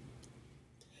addition?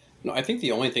 No, I think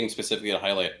the only thing specifically to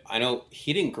highlight, I know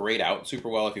he didn't grade out super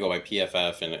well if you go by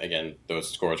PFF, and again,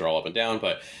 those scores are all up and down,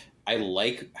 but I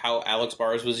like how Alex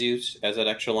Bars was used as that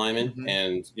extra lineman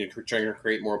and trying to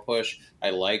create more push.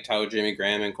 I liked how Jimmy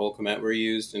Graham and Cole Kmet were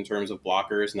used in terms of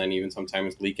blockers, and then even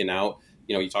sometimes leaking out.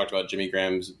 You talked about Jimmy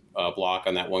Graham's block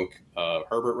on that one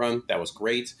Herbert run. That was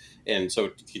great. And so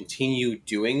to continue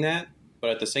doing that,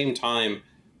 but at the same time,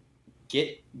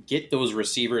 get those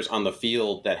receivers on the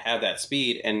field that have that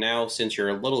speed. And now, since you're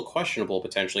a little questionable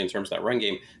potentially in terms of that run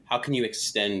game, how can you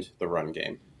extend the run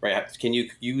game? Right? Can you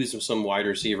use some wide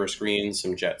receiver screens,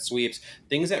 some jet sweeps,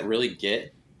 things that really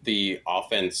get the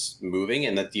offense moving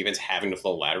and the defense having to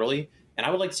flow laterally? And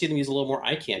I would like to see them use a little more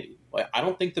eye candy. I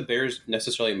don't think the Bears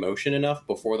necessarily motion enough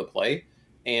before the play.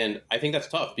 And I think that's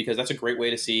tough because that's a great way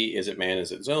to see, is it man,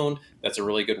 is it zone? That's a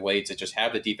really good way to just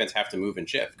have the defense have to move and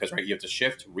shift because, right, you have to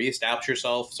shift, reestablish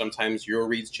yourself. Sometimes your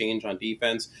reads change on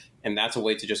defense, and that's a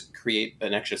way to just create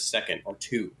an extra second or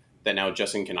two that now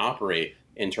Justin can operate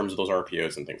in terms of those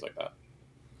RPOs and things like that.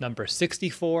 Number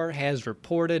 64 has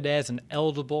reported as an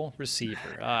eligible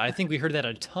receiver. I think we heard that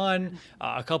a ton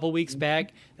a couple weeks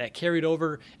back. That carried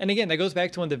over. And again, that goes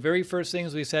back to one of the very first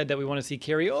things we said that we want to see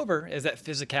carry over is that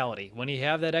physicality. When you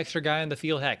have that extra guy on the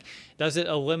field, heck, does it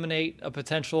eliminate a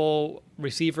potential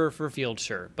receiver for field?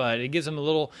 Sure. But it gives him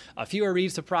a fewer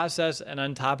reads to process. And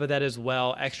on top of that as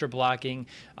well, extra blocking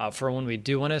for when we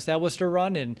do want to establish a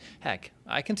run. And heck,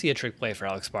 I can see a trick play for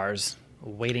Alex Bars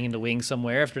waiting in the wings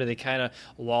somewhere after they kind of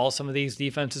lull some of these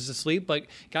defenses to sleep. But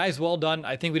guys, well done.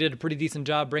 I think we did a pretty decent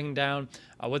job bringing down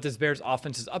what this Bears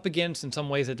offense is up against in some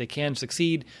ways that they can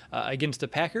succeed against the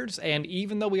Packers. And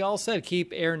even though we all said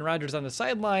keep Aaron Rodgers on the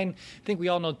sideline, I think we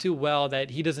all know too well that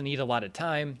he doesn't need a lot of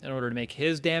time in order to make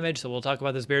his damage. So we'll talk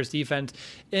about this Bears defense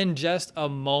in just a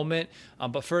moment.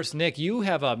 But first, Nick, you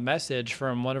have a message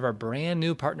from one of our brand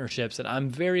new partnerships that I'm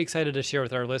very excited to share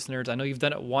with our listeners. I know you've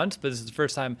done it once, but this is the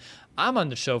first time I'm on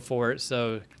the show for it.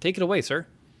 So take it away, sir.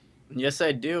 Yes,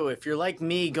 I do. If you're like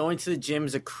me, going to the gym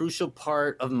is a crucial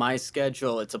part of my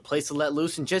schedule. It's a place to let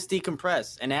loose and just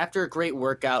decompress. And after a great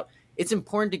workout, it's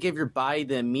important to give your body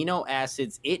the amino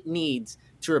acids it needs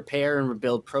to repair and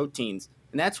rebuild proteins.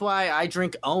 And that's why I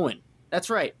drink OWYN. That's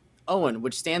right, OWYN,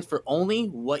 which stands for Only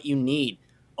What You Need.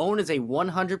 OWYN is a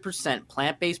 100%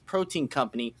 plant-based protein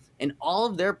company, and all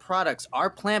of their products are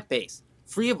plant-based,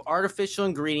 free of artificial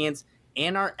ingredients,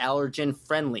 and are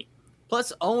allergen-friendly.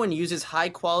 Plus, OWYN uses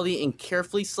high-quality and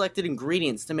carefully selected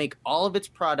ingredients to make all of its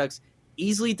products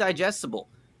easily digestible,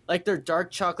 like their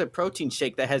dark chocolate protein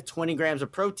shake that has 20 grams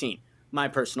of protein, my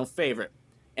personal favorite.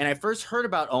 And I first heard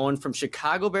about OWYN from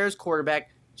Chicago Bears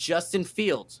quarterback Justin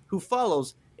Fields, who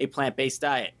follows a plant-based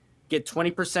diet. Get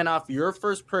 20% off your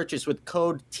first purchase with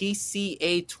code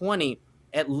TCA20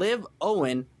 at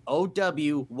liveowyn.com.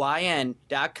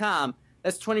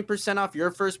 That's 20% off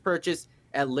your first purchase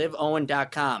at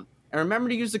liveowyn.com. And remember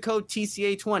to use the code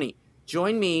TCA20.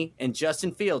 Join me and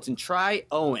Justin Fields and try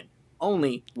OWYN.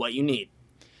 Only what you need.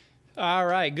 All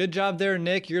right. Good job there,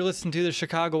 Nick. You're listening to the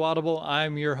Chicago Audible.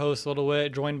 I'm your host, Will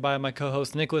DeWitt, joined by my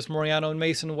co-hosts Nicholas Moriano and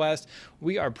Mason West.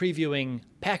 We are previewing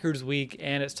Packers Week,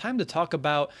 and it's time to talk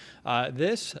about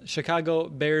this Chicago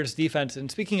Bears defense. And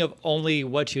speaking of only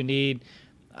what you need,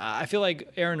 I feel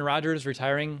like Aaron Rodgers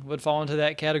retiring would fall into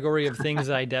that category of things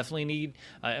that I definitely need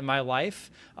in my life.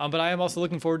 But I am also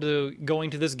looking forward to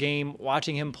going to this game,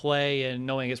 watching him play, and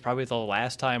knowing it's probably the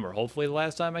last time, or hopefully the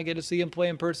last time I get to see him play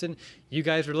in person. You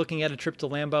guys are looking at a trip to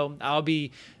Lambeau. I'll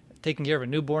be taking care of a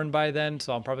newborn by then,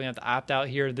 so I'm probably going to have to opt out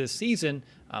here this season.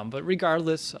 But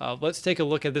regardless, let's take a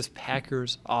look at this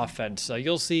Packers offense.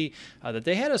 You'll see that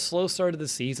they had a slow start of the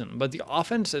season, but the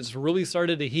offense has really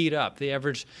started to heat up. They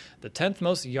averaged the 10th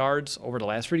most yards over the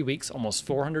last 3 weeks, almost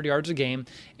 400 yards a game,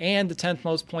 and the 10th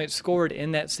most points scored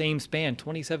in that same span,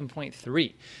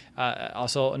 27.3.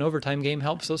 Also, an overtime game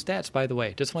helps those stats, by the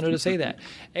way. Just wanted to say that.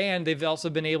 And they've also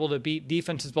been able to beat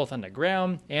defenses both on the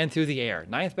ground and through the air.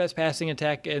 9th best passing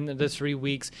attack in the 3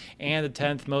 weeks, and the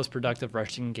 10th most productive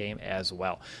rushing game as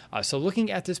well. So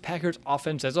looking at this Packers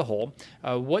offense as a whole,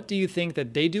 what do you think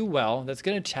that they do well that's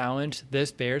going to challenge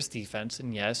this Bears defense?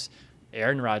 And yes,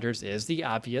 Aaron Rodgers is the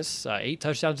obvious. 8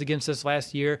 touchdowns against us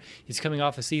last year. He's coming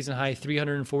off a season-high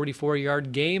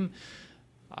 344-yard game.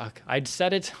 I'd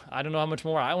said it. I don't know how much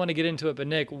more I want to get into it, but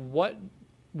Nick, what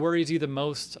worries you the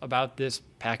most about this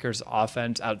Packers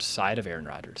offense outside of Aaron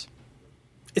Rodgers?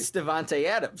 It's Davante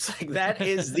Adams. Like, that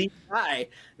is the guy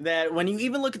that when you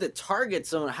even look at the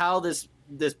targets on how this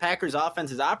Packers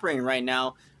offense is operating right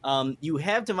now, you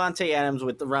have Davante Adams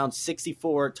with around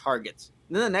 64 targets.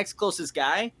 And then the next closest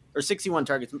guy, or 61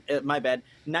 targets, my bad,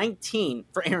 19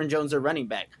 for Aaron Jones, their running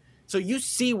back. So you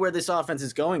see where this offense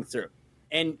is going through.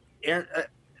 And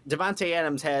Davante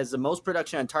Adams has the most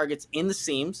production on targets in the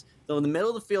seams, though in the middle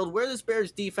of the field, where this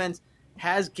Bears defense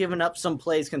has given up some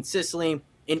plays consistently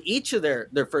in each of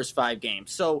their first 5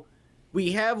 games. So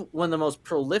we have one of the most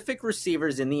prolific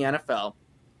receivers in the NFL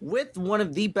with one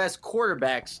of the best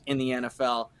quarterbacks in the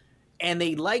NFL, and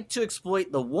they like to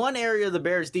exploit the one area of the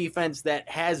Bears defense that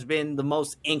has been the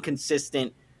most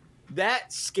inconsistent.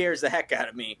 That scares the heck out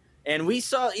of me. And we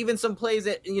saw even some plays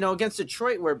that, against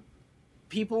Detroit where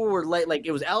people were like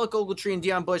it was Alec Ogletree and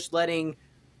Deion Bush letting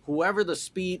whoever the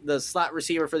slot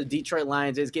receiver for the Detroit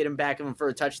Lions is get him back of him for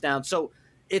a touchdown. So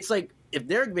it's like, if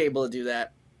they're going to be able to do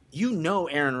that,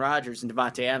 Aaron Rodgers and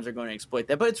Davante Adams are going to exploit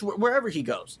that. But it's wherever he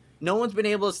goes. No one's been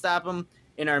able to stop him.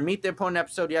 In our Meet the Opponent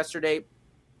episode yesterday,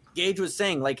 Gage was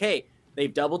saying, like, hey,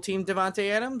 they've double-teamed Davante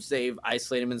Adams. They've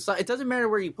isolated him in the slot. It doesn't matter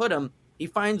where you put him. He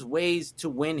finds ways to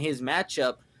win his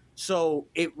matchup. So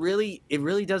it really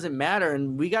doesn't matter.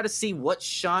 And we got to see what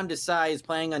Sean Desai is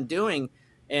planning on doing.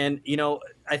 And,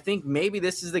 I think maybe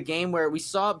this is the game where we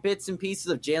saw bits and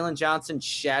pieces of Jalen Johnson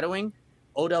shadowing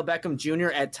Odell Beckham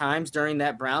Jr. at times during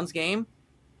that Browns game.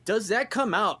 Does that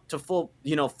come out to full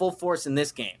force in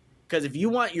this game? Because if you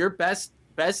want your best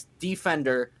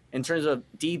defender in terms of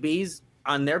DBs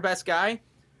on their best guy,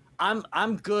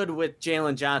 I'm good with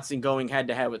Jalen Johnson going head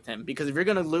to head with him. Because if you're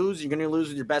going to lose, you're going to lose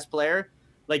with your best player.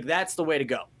 Like, that's the way to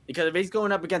go. Because if he's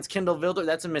going up against Kendall Vilder,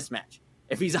 that's a mismatch.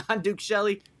 If he's on Duke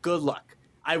Shelley, good luck.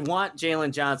 I want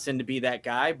Jalen Johnson to be that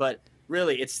guy, but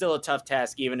really, it's still a tough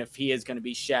task, even if he is going to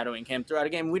be shadowing him throughout a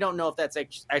game. We don't know if that's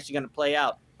actually going to play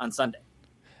out on Sunday.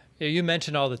 Yeah, you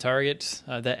mentioned all the targets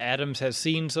that Adams has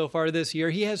seen so far this year.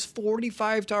 He has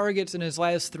 45 targets in his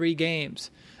last 3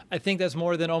 games. I think that's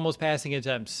more than almost passing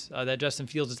attempts that Justin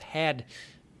Fields has had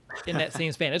in that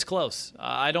same span. It's close.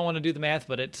 I don't want to do the math,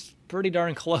 but it's pretty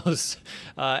darn close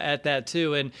at that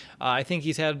too. And I think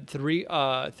he's had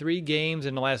three games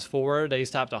in the last 4 that he's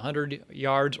topped 100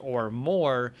 yards or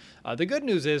more. The good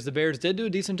news is the Bears did do a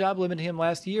decent job limiting him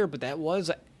last year, but that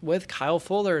was with Kyle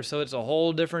Fuller, so it's a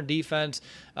whole different defense.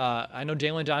 I know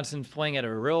Jalen Johnson's playing at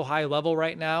a real high level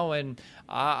right now, and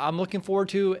I'm looking forward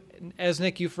to, as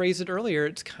Nick, you phrased it earlier,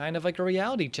 it's kind of like a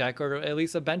reality check or at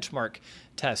least a benchmark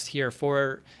test here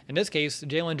for, in this case,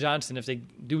 Jalen Johnson, if they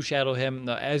do shadow him,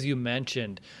 as you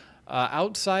mentioned.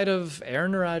 Outside of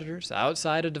Aaron Rodgers,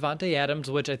 outside of Davante Adams,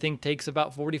 which I think takes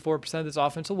about 44% of this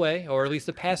offense away, or at least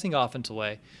the passing offense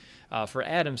away, for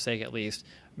Adams' sake at least.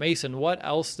 Mason, what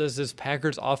else does this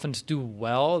Packers offense do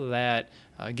well that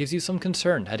gives you some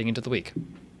concern heading into the week?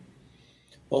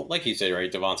 Well, like you said,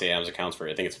 right, Davante Adams accounts for,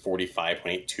 I think it's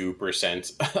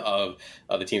 45.2% of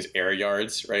the team's air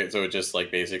yards, right? So it's just like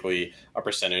basically a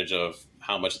percentage of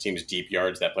how much the team's deep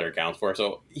yards that player accounts for.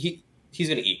 So he's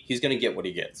going to eat. He's going to get what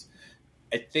he gets.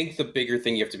 I think the bigger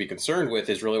thing you have to be concerned with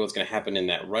is really what's going to happen in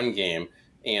that run game.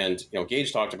 And,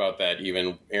 Gage talked about that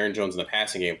even Aaron Jones in the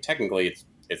passing game, technically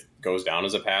it goes down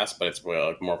as a pass, but it's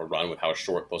more of a run with how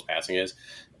short post passing is.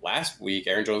 Last week,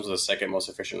 Aaron Jones was the second most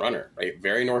efficient runner, right?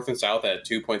 Very north and south at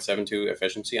 2.72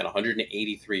 efficiency on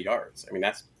 183 yards. I mean,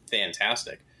 that's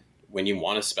fantastic. When you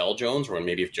want to spell Jones, or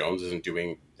maybe if Jones isn't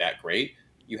doing that great,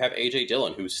 you have A.J.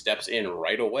 Dillon, who steps in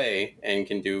right away and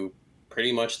can do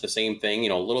pretty much the same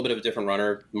thing. A little bit of a different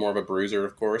runner, more of a bruiser,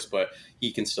 of course, but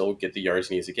he can still get the yards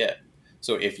he needs to get.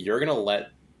 So if you're going to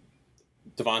let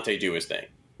Davante do his thing,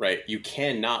 right, you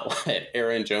cannot let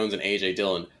Aaron Jones and A.J.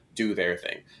 Dillon do their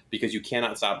thing, because you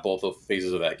cannot stop both of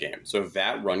phases of that game. So if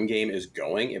that run game is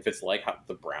going, if it's like how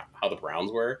the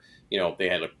Browns were, they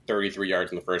had like 33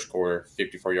 yards in the first quarter,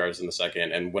 54 yards in the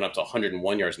second, and went up to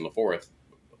 101 yards in the fourth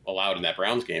allowed in that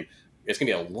Browns game, it's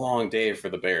going to be a long day for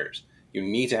the Bears. You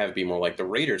need to have it be more like the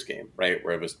Raiders game, right,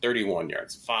 where it was 31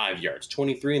 yards, 5 yards,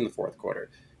 23 in the fourth quarter.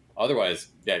 Otherwise,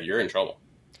 yeah, you're in trouble.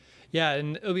 Yeah,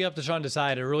 and it'll be up to Sean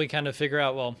Desai to really kind of figure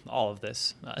out, well, all of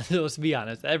this. Let's be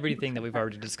honest, everything that we've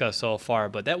already discussed so far.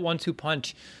 But that 1-2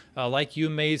 punch, like you,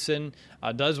 Mason,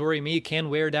 does worry me, can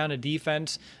wear down a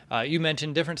defense. You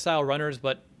mentioned different style runners,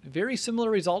 but very similar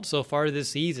results so far this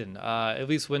season, at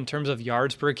least in terms of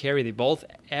yards per carry. They both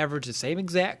average the same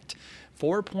exact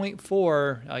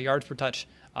 4.4 yards per touch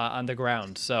on the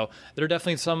ground. So they're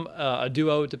definitely a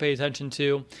duo to pay attention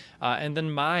to. And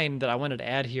then mine that I wanted to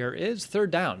add here is third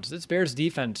downs. This Bears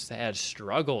defense has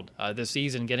struggled this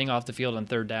season getting off the field on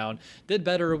third down. Did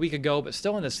better a week ago, but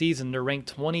still in the season, they're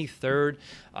ranked 23rd.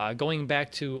 Going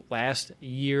back to last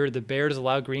year, the Bears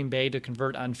allowed Green Bay to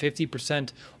convert on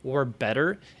 50% or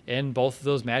better in both of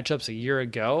those matchups a year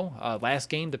ago. Last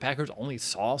game, the Packers only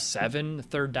saw 7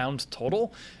 third downs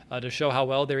total to show how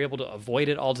well they're able to avoid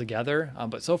it altogether.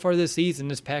 But so far this season,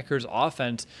 this Packers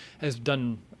offense has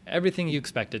done everything you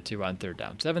expect it to on third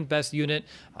down. 7th best unit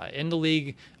in the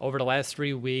league over the last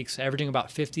 3 weeks, averaging about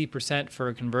 50% for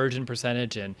a conversion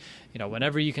percentage. And,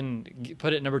 whenever you can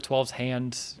put it in number 12's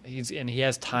hands, he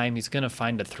has time, he's going to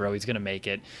find a throw, he's going to make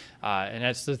it. And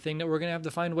that's the thing that we're going to have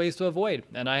to find ways to avoid.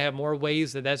 And I have more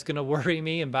ways that's going to worry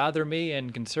me and bother me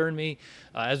and concern me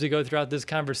as we go throughout this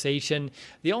conversation.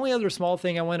 The only other small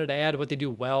thing I wanted to add, what they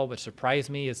do well, which surprised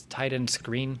me, is tight end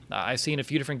screen. I've seen a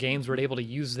few different games where they're able to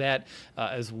use that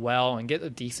as well and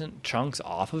get decent chunks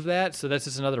off of that. So that's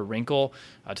just another wrinkle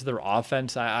to their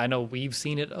offense. I know we've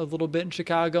seen it a little bit in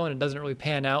Chicago and it doesn't really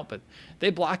pan out, but they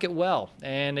block it well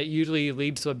and it usually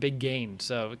leads to a big gain.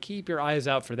 So keep your eyes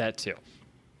out for that too.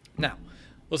 Now,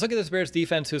 let's look at this Bears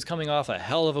defense, who's coming off a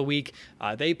hell of a week.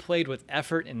 They played with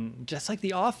effort and, just like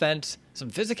the offense, some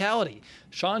physicality.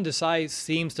 Sean Desai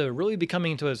seems to really be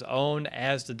coming to his own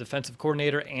as the defensive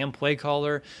coordinator and play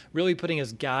caller, really putting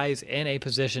his guys in a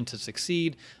position to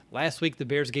succeed. Last week, the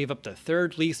Bears gave up the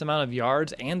third least amount of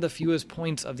yards and the fewest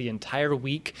points of the entire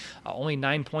week, only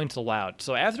 9 points allowed.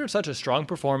 So after such a strong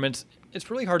performance, it's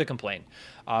really hard to complain.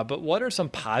 But what are some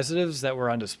positives that were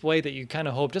on display that you kind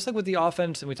of hope, just like with the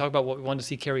offense, and we talk about what we want to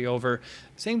see carry over,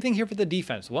 same thing here for the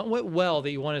defense. What went well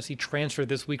that you want to see transfer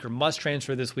this week or must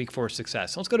transfer this week for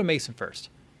success? So let's go to Mason first.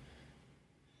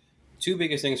 Two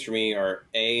biggest things for me are,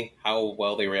 A, how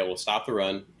well they were able to stop the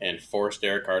run and force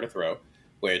Derek Carr to throw,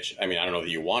 which, I don't know that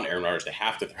you want Aaron Rodgers to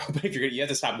have to throw, but you have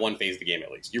to stop one phase of the game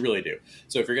at least. You really do.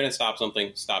 So if you're going to stop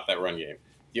something, stop that run game.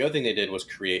 The other thing they did was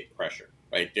create pressure,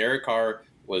 right? Derek Carr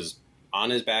was on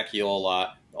his back heel a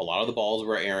lot. A lot of the balls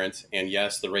were errant. And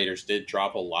yes, the Raiders did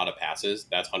drop a lot of passes.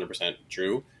 That's 100%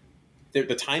 true. The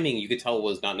timing, you could tell,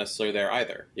 was not necessarily there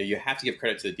either. You have to give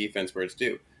credit to the defense where it's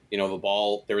due. The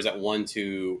ball, there was that one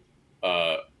to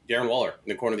Darren Waller in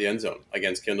the corner of the end zone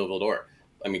against Kindle Vildor.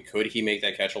 Could he make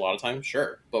that catch a lot of times?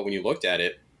 Sure. But when you looked at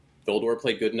it, Vildor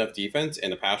played good enough defense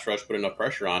and the pass rush put enough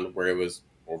pressure on where it was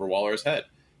over Waller's head.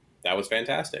 That was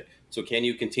fantastic. So can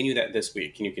you continue that this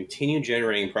week? Can you continue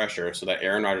generating pressure so that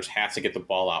Aaron Rodgers has to get the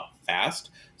ball out fast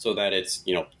so that it's,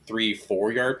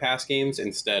 3-4 yard pass games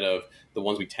instead of the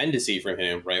ones we tend to see from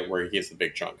him, right, where he gets the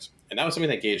big chunks? And that was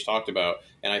something that Gage talked about.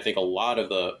 And I think a lot of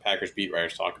the Packers beat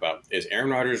writers talk about is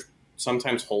Aaron Rodgers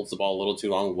sometimes holds the ball a little too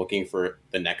long looking for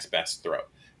the next best throw.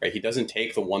 Right? He doesn't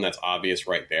take the one that's obvious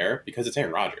right there because it's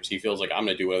Aaron Rodgers. He feels like, I'm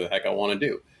going to do whatever the heck I want to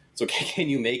do. So can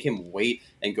you make him wait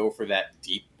and go for that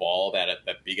deep ball, that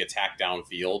big attack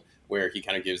downfield where he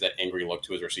kind of gives that angry look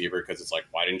to his receiver because it's like,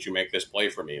 why didn't you make this play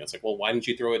for me? And it's like, well, why didn't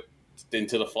you throw it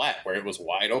into the flat where it was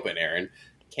wide open, Aaron?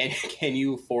 Can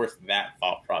you force that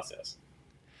thought process?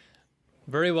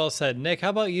 Very well said. Nick, how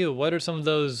about you? What are some of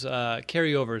those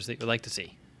carryovers that you'd like to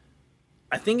see?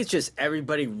 I think it's just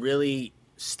everybody really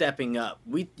stepping up.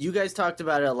 You guys talked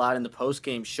about it a lot in the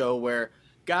post-game show where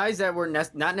guys that were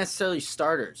not necessarily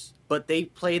starters, but they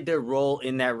played their role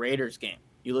in that Raiders game.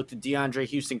 You look at DeAndre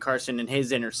Houston-Carson and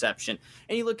his interception,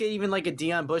 and you look at even like a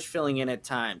Deion Bush filling in at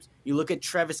times. You look at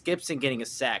Trevis Gibson getting a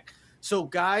sack. So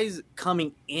guys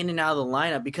coming in and out of the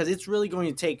lineup, because it's really going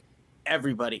to take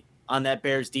everybody on that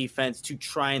Bears defense to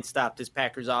try and stop this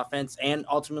Packers offense and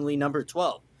ultimately number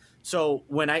 12. So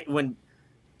when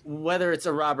whether it's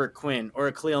a Robert Quinn or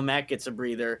a Khalil Mack gets a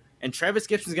breather, and Trevis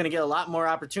Gibson's going to get a lot more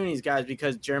opportunities, guys,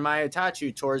 because Jeremiah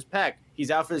Tachu tore his pec. He's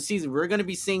out for the season. We're going to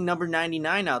be seeing number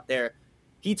 99 out there.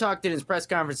 He talked in his press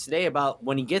conference today about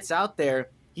when he gets out there,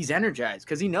 he's energized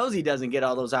because he knows he doesn't get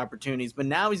all those opportunities, but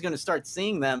now he's going to start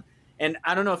seeing them. And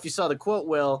I don't know if you saw the quote,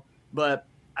 Will, but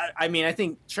I mean, I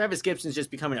think Travis Gibson's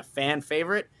just becoming a fan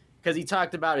favorite because he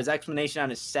talked about his explanation on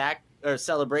his sack or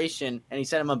celebration, and he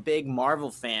said, I'm a big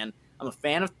Marvel fan. I'm a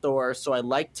fan of Thor, so I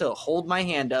like to hold my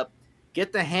hand up,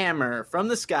 get the hammer from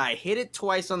the sky, hit it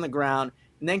twice on the ground,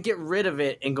 and then get rid of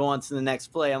it and go on to the next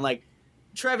play. I'm like,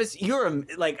 Travis, you're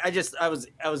like, I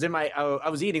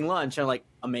was eating lunch. And I'm like,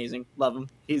 amazing, love him.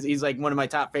 He's like one of my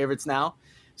top favorites now.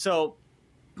 So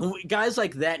guys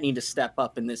like that need to step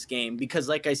up in this game because,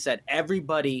 like I said,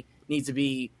 everybody needs to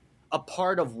be a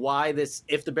part of why this.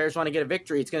 If the Bears want to get a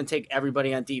victory, it's going to take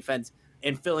everybody on defense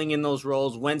and filling in those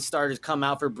roles when starters come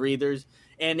out for breathers.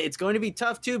 And it's going to be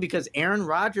tough too because Aaron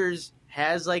Rodgers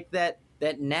has like that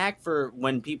knack for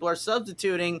when people are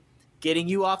substituting, getting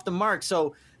you off the mark.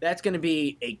 So that's going to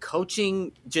be a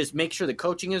coaching, just make sure the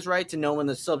coaching is right to know when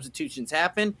the substitutions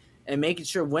happen and making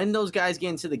sure when those guys get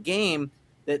into the game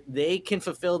that they can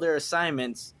fulfill their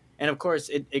assignments. And of course,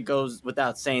 it goes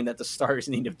without saying that the starters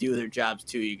need to do their jobs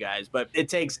too, you guys. But it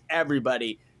takes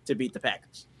everybody to beat the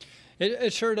Packers.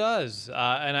 It sure does.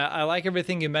 And I like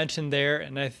everything you mentioned there.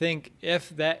 And I think if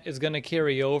that is going to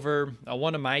carry over,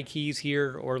 one of my keys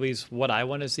here, or at least what I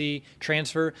want to see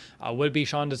transfer, would be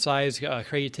Sean Desai's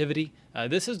creativity.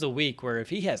 This is the week where if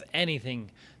he has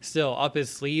anything still up his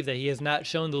sleeve that he has not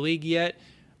shown the league yet,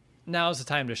 now's the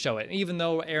time to show it. Even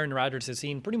though Aaron Rodgers has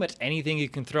seen pretty much anything you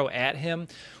can throw at him,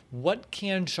 what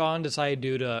can Sean Desai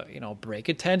do to, break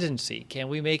a tendency? Can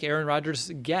we make Aaron Rodgers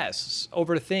guess,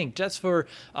 overthink just for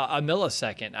a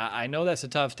millisecond? I know that's a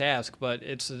tough task, but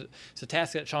it's a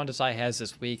task that Sean Desai has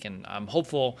this week, and I'm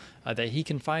hopeful that he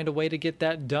can find a way to get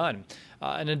that done.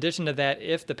 In addition to that,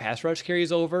 if the pass rush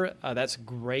carries over, that's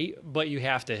great, but you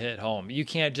have to hit home. You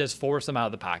can't just force him out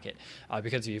of the pocket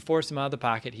because if you force him out of the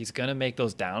pocket, he's going to make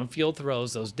those downfield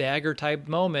throws, those dagger-type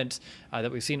moments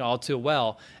that we've seen all too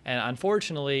well. And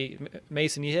unfortunately,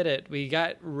 Mason, you hit it. We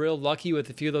got real lucky with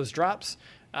a few of those drops.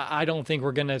 I don't think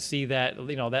we're going to see that,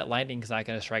 that lightning is not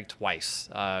going to strike twice,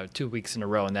 2 weeks in a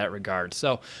row in that regard.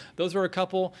 So those were a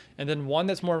couple. And then one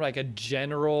that's more like a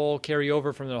general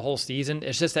carryover from the whole season.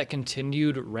 It's just that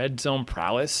continued red zone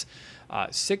prowess.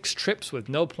 6 trips with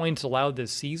no points allowed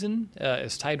this season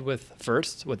is tied with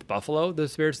first with Buffalo,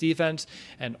 the Bears defense.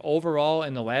 And overall,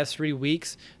 in the last 3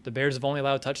 weeks, the Bears have only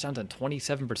allowed touchdowns on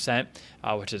 27%,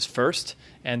 which is first.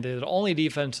 And they're the only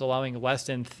defense allowing less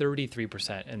than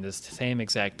 33% in this same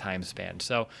exact time span.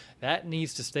 So that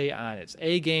needs to stay on its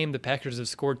A game. The Packers have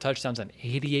scored touchdowns on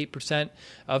 88%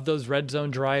 of those red zone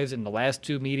drives in the last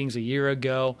 2 meetings a year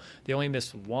ago. They only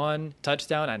missed 1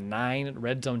 touchdown on 9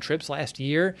 red zone trips last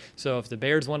year. So if the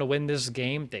Bears want to win this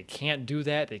game, they can't do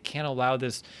that. They can't allow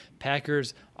this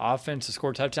Packers offense to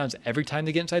score touchdowns every time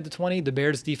they get inside the 20. The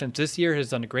Bears defense this year has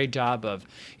done a great job of,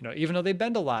 even though they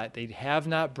bend a lot, they have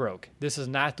not broke. This is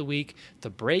not the week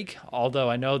to break, although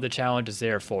I know the challenge is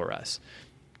there for us.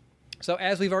 So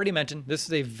as we've already mentioned, this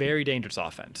is a very dangerous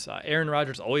offense. Aaron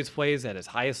Rodgers always plays at his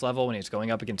highest level when he's going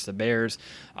up against the Bears.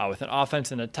 With an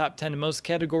offense in the top 10 in most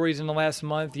categories in the last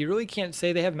month, you really can't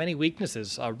say they have many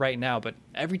weaknesses right now, but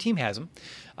every team has them.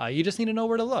 You just need to know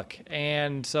where to look.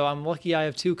 And so I'm lucky I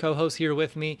have 2 co-hosts here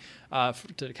with me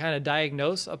to kind of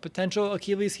diagnose a potential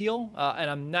Achilles heel. And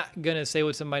I'm not going to say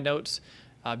what's in my notes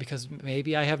because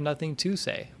maybe I have nothing to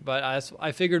say. But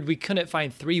I figured we couldn't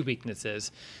find 3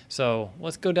 weaknesses. So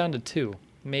let's go down to 2,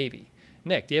 maybe.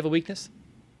 Nick, do you have a weakness?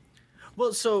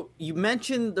 Well, so you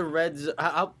mentioned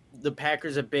how the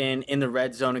Packers have been in the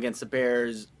red zone against the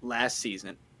Bears last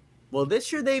season. Well,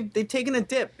 this year they've taken a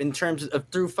dip in terms of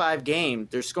through 5 games.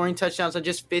 They're scoring touchdowns on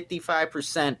just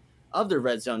 55% of their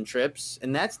red zone trips,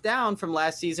 and that's down from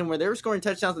last season where they were scoring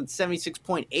touchdowns on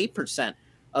 76.8%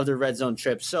 of their red zone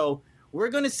trips. So we're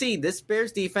going to see this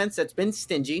Bears defense that's been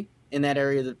stingy in that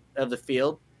area of the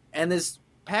field, and this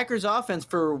Packers offense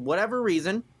for whatever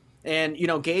reason. And,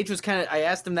 Gage was I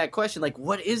asked him that question, like,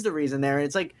 what is the reason there? And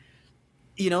it's like,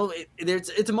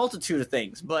 it's a multitude of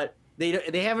things, but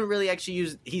they haven't really actually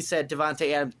used, he said,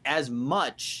 Davante Adams as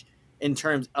much in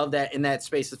terms of that in that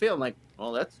space of the field. I'm like,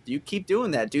 well, you keep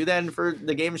doing that. Do that for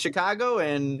the game in Chicago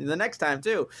and the next time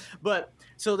too. But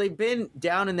so they've been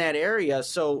down in that area.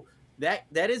 So that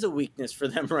is a weakness for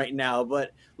them right now.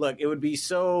 But look, it would be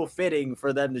so fitting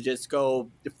for them to just go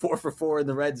 4 for 4 in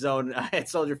the red zone at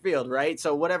Soldier Field, right?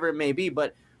 So whatever it may be.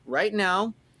 But right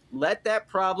now, let that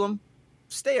problem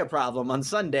stay a problem on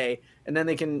Sunday, and then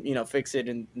they can, fix it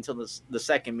until the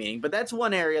second meeting. But that's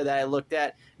one area that I looked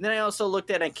at. And then I also looked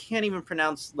at, I can't even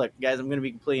pronounce, look, guys, I'm going to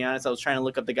be completely honest. I was trying to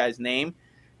look up the guy's name.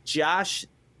 Josh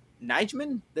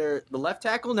Nijman, the left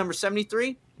tackle, number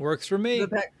 73. Works for me.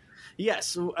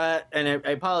 Yes, and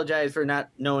I apologize for not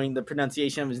knowing the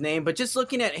pronunciation of his name, but just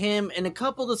looking at him and a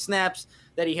couple of the snaps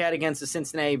that he had against the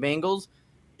Cincinnati Bengals,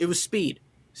 it was speed.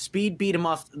 Speed beat him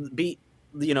off. He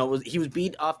was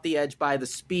beat off the edge by the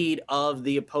speed of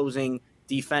the opposing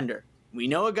defender. We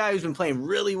know a guy who's been playing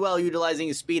really well utilizing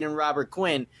his speed in Robert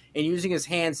Quinn and using his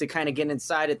hands to kind of get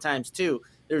inside at times too.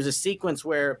 There's a sequence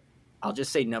where, I'll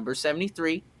just say number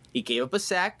 73, he gave up a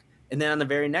sack, and then on the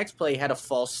very next play, he had a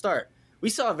false start. We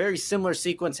saw a very similar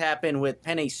sequence happen with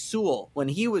Penei Sewell when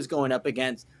he was going up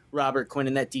against Robert Quinn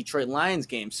in that Detroit Lions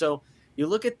game. So you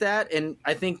look at that, and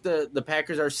I think the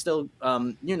Packers are still,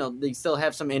 they still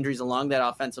have some injuries along that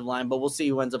offensive line, but we'll see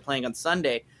who ends up playing on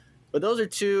Sunday. But those are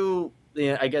two,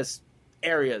 I guess,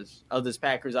 areas of this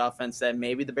Packers offense that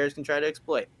maybe the Bears can try to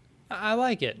exploit. I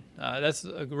like it. That's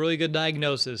a really good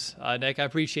diagnosis, Nick. I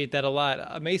appreciate that a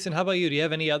lot. Mason, how about you? Do you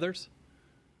have any others?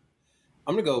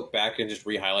 I'm going to go back and just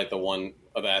re-highlight the one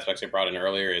of the aspects I brought in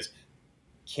earlier is,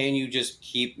 can you just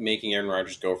keep making Aaron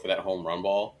Rodgers go for that home run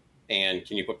ball? And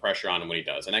can you put pressure on him when he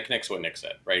does? And that connects to what Nick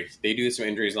said, right? They do some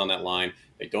injuries on that line.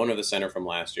 They don't have the center from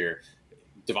last year.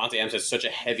 Devontae Adams has such a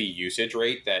heavy usage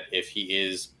rate that if he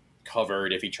is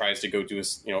covered, if he tries to go do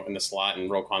in the slot, and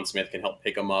Roquan Smith can help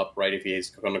pick him up, right? If he is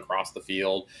coming across the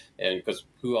field, and because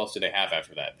who else do they have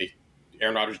after that?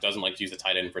 Aaron Rodgers doesn't like to use the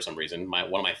tight end for some reason.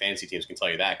 One of my fantasy teams can tell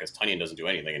you that because Tunyon doesn't do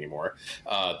anything anymore.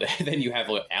 Then you have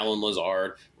Alan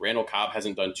Lazard. Randall Cobb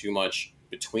hasn't done too much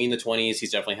between the 20s.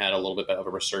 He's definitely had a little bit of a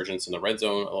resurgence in the red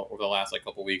zone over the last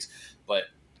couple weeks. But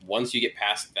once you get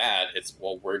past that, it's,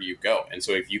 well, where do you go? And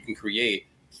so if you can create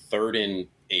 3rd and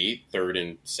 8, 3rd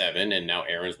and 7, and now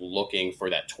Aaron's looking for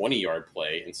that 20-yard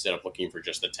play instead of looking for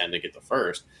just the 10 to get the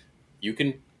first, you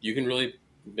can really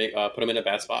put him in a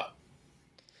bad spot.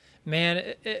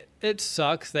 Man, it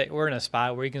sucks that we're in a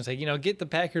spot where you can say, get the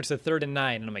Packers to 3rd and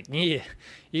 9. And I'm like, yeah,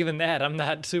 even that, I'm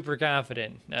not super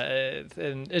confident.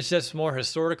 And it's just more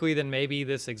historically than maybe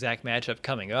this exact matchup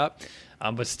coming up.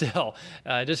 But still,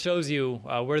 it just shows you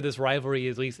where this rivalry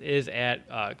at least is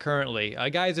at currently.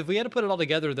 Guys, if we had to put it all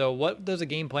together, though, what does a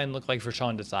game plan look like for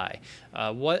Sean Desai?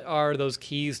 What are those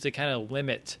keys to kind of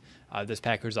limit this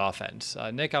Packers offense?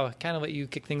 Nick, I'll kind of let you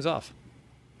kick things off.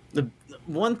 The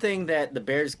one thing that the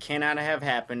Bears cannot have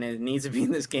happen, and it needs to be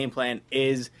in this game plan,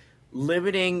 is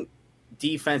limiting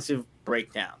defensive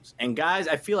breakdowns. And guys,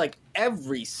 I feel like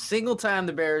every single time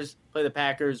the Bears play the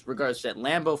Packers, regardless of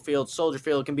Lambeau Field, Soldier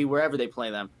Field, it can be wherever they play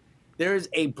them, there is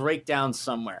a breakdown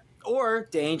somewhere. Or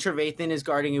Dane Trevathan is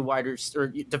guarding or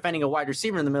defending a wide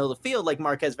receiver in the middle of the field like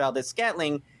Marquez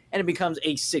Valdes-Scantling, and it becomes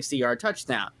a 60-yard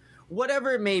touchdown.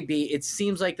 Whatever it may be, it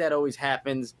seems like that always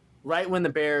happens right when the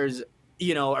Bears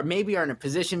or maybe are in a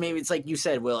position, maybe it's like you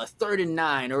said, Will, a 3rd and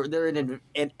 9, or they're in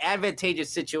an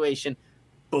advantageous situation,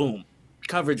 boom,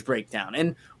 coverage breakdown.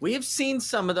 And we have seen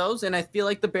some of those, and I feel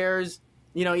like the Bears,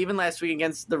 even last week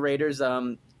against the Raiders,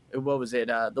 what was it?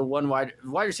 The one wide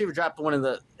receiver dropped would have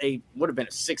been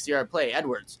a 60-yard play,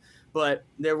 Edwards. But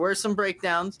there were some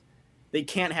breakdowns. They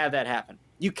can't have that happen.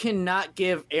 You cannot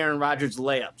give Aaron Rodgers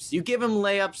layups. You give him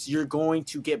layups, you're going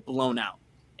to get blown out.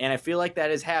 And I feel like that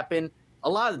has happened a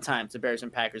lot of the times the Bears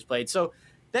and Packers played. So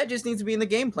that just needs to be in the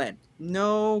game plan.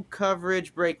 No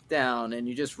coverage breakdown. And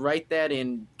you just write that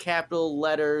in capital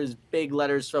letters, big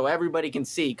letters, so everybody can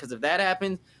see. Because if that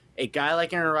happens, a guy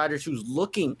like Aaron Rodgers who's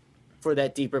looking for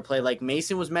that deeper play, like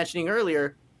Mason was mentioning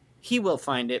earlier, he will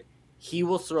find it. He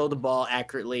will throw the ball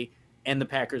accurately, and the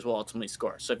Packers will ultimately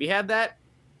score. So if you have that,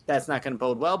 that's not going to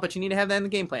bode well, but you need to have that in the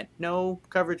game plan. No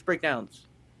coverage breakdowns.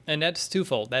 And that's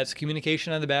twofold. That's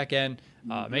communication on the back end,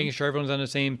 making sure everyone's on the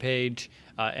same page.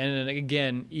 And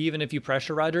again, even if you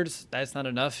pressure Rodgers, that's not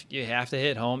enough. You have to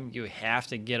hit home. You have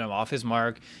to get him off his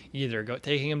mark, either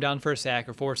taking him down for a sack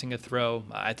or forcing a throw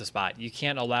at the spot. You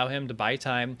can't allow him to buy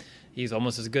time. He's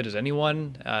almost as good as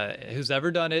anyone who's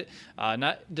ever done it,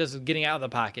 not just getting out of the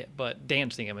pocket, but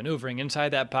dancing and maneuvering inside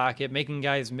that pocket, making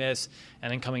guys miss,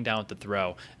 and then coming down with the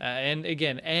throw. And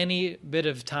again, any bit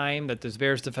of time that this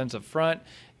Bears defensive front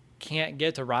can't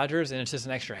get to Rodgers, and it's just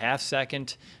an extra half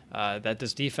second that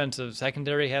this defensive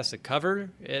secondary has to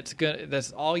cover.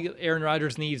 That's all Aaron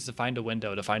Rodgers needs to find a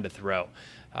window, to find a throw.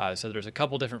 So there's a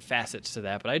couple different facets to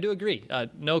that, but I do agree.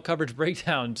 No coverage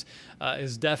breakdowns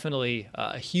is definitely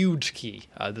a huge key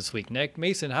this week. Nick,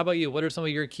 Mason, how about you? What are some of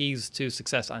your keys to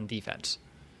success on defense?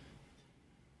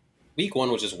 Week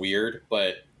 1 was just weird,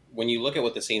 but when you look at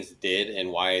what the Saints did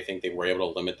and why I think they were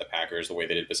able to limit the Packers the way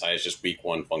they did, besides just week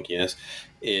 1 funkiness,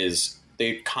 is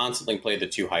they constantly played the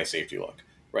too high safety look,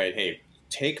 right? Hey,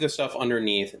 take the stuff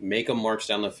underneath, make them march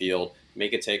down the field,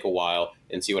 make it take a while,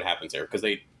 and see what happens there. Because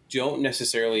they don't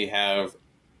necessarily have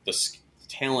the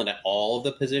talent at all of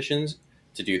the positions,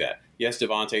 to do that. Yes,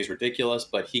 Devontae is ridiculous,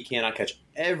 but he cannot catch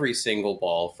every single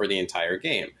ball for the entire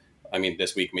game. I mean,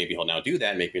 this week maybe he'll now do that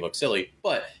and make me look silly,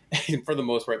 but for the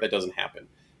most part, that doesn't happen.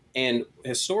 And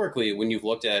historically, when you've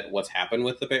looked at what's happened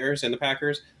with the Bears and the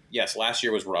Packers, yes, last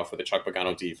year was rough with the Chuck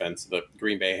Pagano defense. The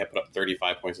Green Bay had put up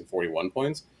 35 points and 41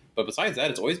 points. But besides that,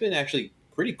 it's always been actually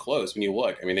pretty close when you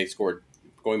look. I mean, they scored,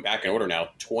 going back in order now,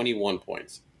 21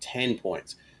 points, 10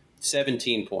 points,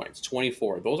 17 points,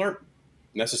 24. Those aren't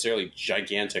necessarily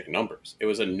gigantic numbers. It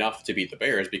was enough to beat the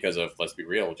Bears because of, let's be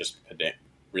real, just a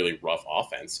really rough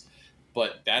offense.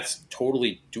 But that's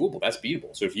totally doable. That's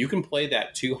beatable. So if you can play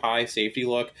that too high safety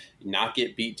look, not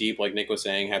get beat deep, like Nick was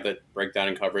saying, have that breakdown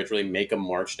in coverage, really make them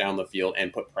march down the field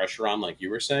and put pressure on, like you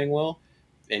were saying, Will,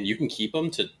 and you can keep them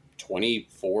to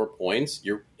 24 points,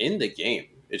 you're in the game.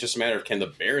 It's just a matter of, can the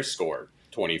Bears score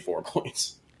 24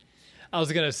 points? I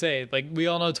was going to say, like, we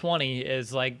all know 20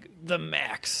 is like the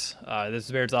max. This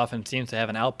Bears offense seems to have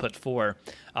an output for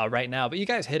right now. But you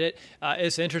guys hit it.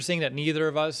 It's interesting that neither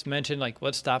of us mentioned, like,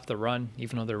 let's stop the run,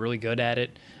 even though they're really good at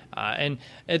it. And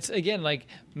it's, again, like,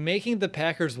 making the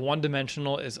Packers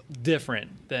one-dimensional is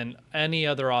different than any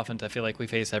other offense I feel like we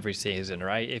face every season,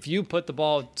 right? If you put the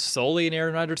ball solely in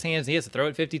Aaron Rodgers' hands, he has to throw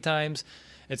it 50 times,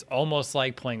 it's almost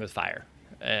like playing with fire.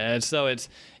 And so it's,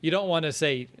 you don't want to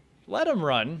say, let them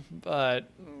run, but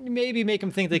maybe make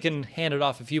them think they can hand it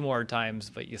off a few more times,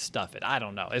 but you stuff it. I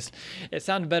don't know. It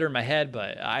sounded better in my head,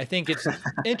 but I think it's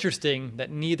interesting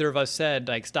that neither of us said,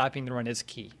 like, stopping the run is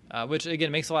key, which,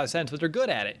 again, makes a lot of sense, but they're good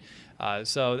at it.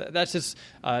 So that's just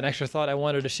an extra thought I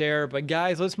wanted to share. But,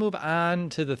 guys, let's move on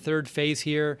to the third phase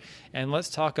here, and let's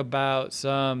talk about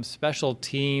some special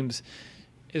teams.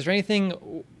 Is there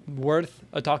anything worth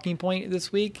a talking point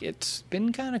this week? It's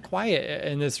been kind of quiet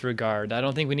in this regard. I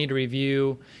don't think we need to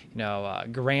review,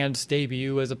 Grant's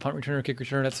debut as a punt returner, kick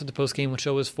returner. That's what the post-game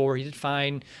show was for. He did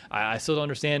fine. I still don't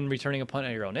understand returning a punt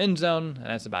at your own end zone, and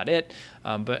that's about it.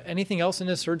 But anything else in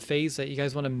this third phase that you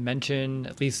guys want to mention,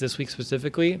 at least this week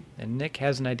specifically? And Nick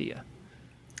has an idea.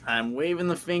 I'm waving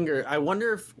the finger. I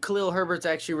wonder if Khalil Herbert's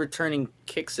actually returning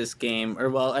kicks this game. Or,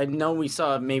 well, I know we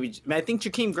saw I think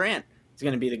Jakeem Grant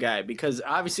going to be the guy, because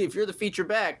obviously if you're the feature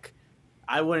back,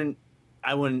 I wouldn't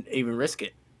even risk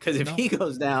it, because if he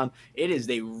goes down, it is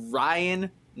a Ryan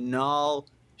Nall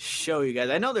show, you guys.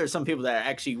 I know there are some people that are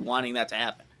actually wanting that to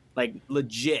happen, like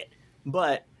legit,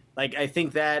 but like I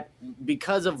think that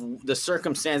because of the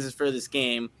circumstances for this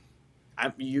game,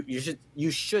 you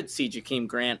should see Jakeem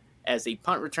Grant as a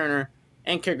punt returner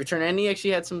and kick returner, and he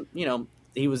actually had some,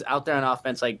 he was out there on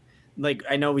offense, like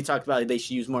I know we talked about they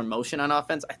should use more motion on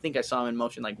offense. I think I saw him in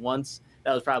motion like once.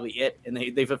 That was probably it, and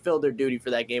they fulfilled their duty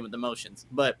for that game with the motions.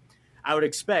 But I would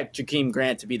expect Jakeem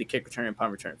Grant to be the kick returner and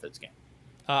punt returner for this game.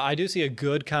 I do see a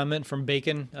good comment from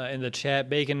Bacon in the chat.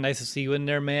 Bacon, nice to see you in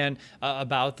there, man,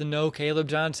 about the no Caleb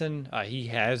Johnson. He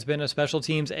has been a special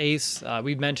teams ace.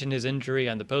 We mentioned his injury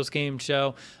on the postgame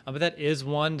show, but that is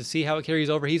one to see how it carries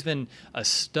over. He's been a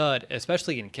stud,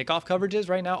 especially in kickoff coverages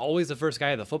right now, always the first guy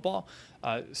of the football.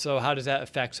 So how does that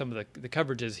affect some of the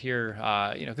coverages here?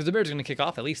 Because the Bears are going to kick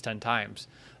off at least 10 times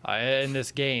in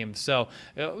this game. So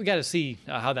we got to see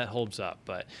how that holds up.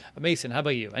 But Mason, how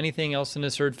about you? Anything else in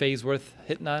this third phase worth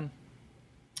hitting on?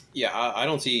 Yeah, I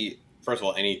don't see, first of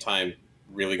all, any time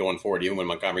really going forward, even when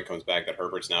Montgomery comes back, that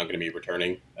Herbert's now going to be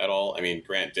returning at all. I mean,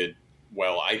 Grant did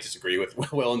well. I disagree with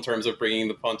Will in terms of bringing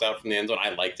the punt out from the end zone. I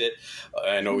liked it.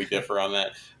 I know we differ on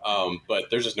that. But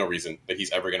there's just no reason that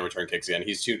he's ever going to return kicks again.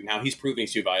 He's proving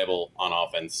he's too valuable on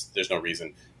offense. There's no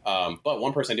reason. But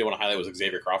one person I did want to highlight was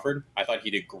Xavier Crawford. I thought he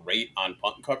did great on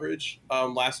punt coverage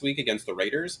last week against the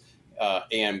Raiders.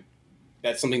 And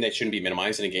that's something that shouldn't be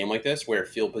minimized in a game like this, where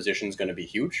field position is going to be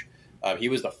huge. He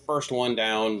was the first one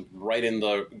down right in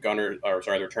the the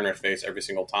returner's face every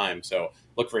single time. So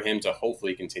look for him to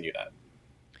hopefully continue that.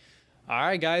 All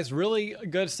right, guys, really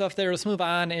good stuff there. Let's move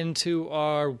on into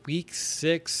our Week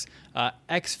 6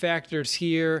 X factors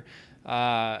here.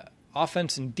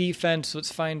 Offense and defense.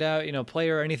 Let's find out,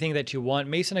 player or anything that you want.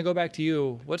 Mason, I go back to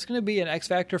you. What's going to be an X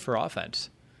factor for offense?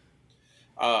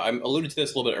 I alluded to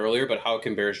this a little bit earlier, but how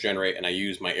can Bears generate, and I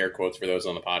use my air quotes for those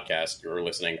on the podcast who are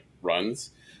listening,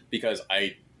 runs? Because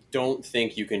I don't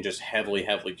think you can just heavily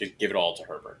just give it all to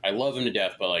Herbert. I love him to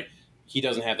death, but he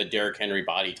doesn't have the Derrick Henry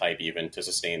body type even to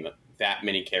sustain that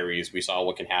many carries. We saw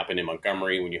what can happen in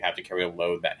Montgomery when you have to carry a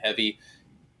load that heavy.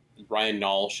 Ryan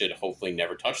Nall should hopefully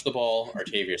never touch the ball.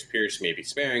 Artavius Pierce maybe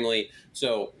sparingly.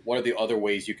 So what are the other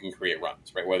ways you can create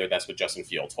runs, right? Whether that's with Justin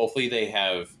Fields. Hopefully they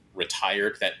have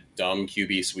retired that dumb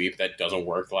QB sweep that doesn't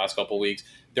work the last couple of weeks.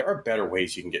 There are better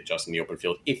ways you can get Justin in the open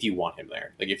field if you want him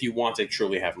there. Like if you want to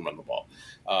truly have him run the ball.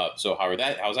 So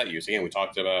how's that used? Again, we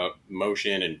talked about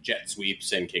motion and jet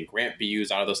sweeps, and can Grant be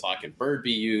used out of the slot? Can Bird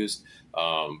be used?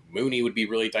 Mooney would be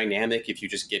really dynamic if you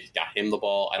just got him the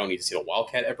ball. I don't need to see the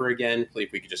Wildcat ever again.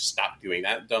 If we could just stop doing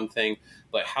that dumb thing.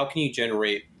 But how can you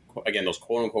generate, again, those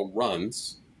quote-unquote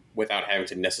runs without having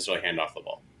to necessarily hand off the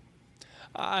ball?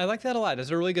 I like that a lot. It's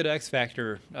a really good X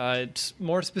factor. It's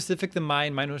more specific than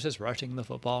mine. Mine was just rushing the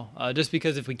football. Just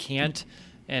because if we can't,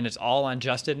 and it's all on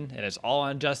Justin,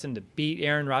 to beat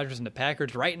Aaron Rodgers and the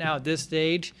Packers right now at this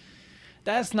stage,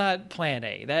 that's not plan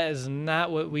A. That is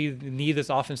not what we need this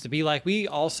offense to be like. We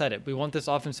all said it. We want this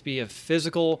offense to be a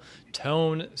physical,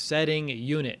 tone-setting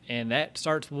unit, and that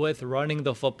starts with running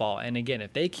the football. And again,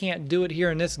 if they can't do it here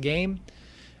in this game,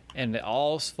 and it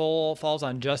all falls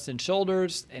on Justin's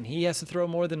shoulders, and he has to throw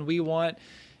more than we want.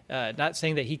 Not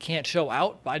saying that he can't show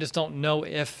out, but I just don't know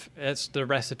if it's the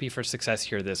recipe for success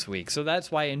here this week. So that's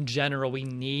why, in general, we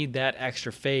need that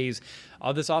extra phase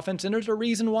of this offense, and there's a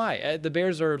reason why. The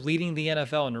Bears are leading the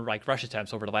NFL in rush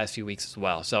attempts over the last few weeks as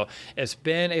well. So it's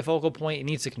been a focal point. It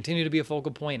needs to continue to be a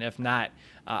focal point. If not,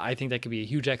 I think that could be a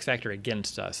huge X factor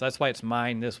against us. So that's why it's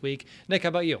mine this week. Nick, how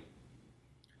about you?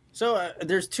 So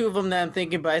there's two of them that I'm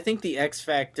thinking, but I think the X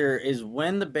factor is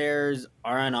when the Bears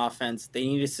are on offense, they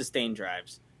need to sustain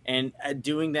drives. And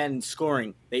doing that and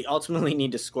scoring, they ultimately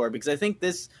need to score, because I think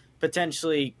this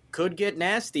potentially could get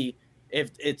nasty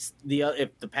if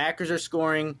the Packers are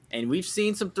scoring, and we've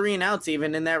seen some 3-and-outs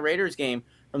even in that Raiders game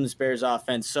from this Bears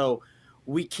offense. So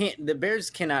the Bears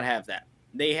cannot have that.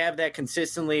 They have that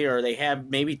consistently, or they have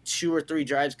maybe 2 or 3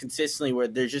 drives consistently where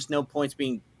there's just no points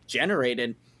being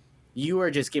generated. You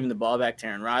are just giving the ball back to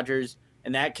Aaron Rodgers,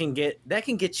 and that can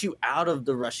get you out of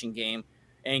the rushing game,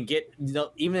 and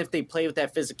even if they play with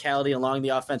that physicality along the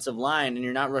offensive line and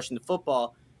you're not rushing the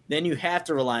football, then you have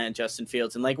to rely on Justin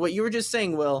Fields. And like what you were just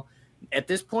saying, Will, at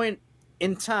this point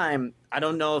in time, I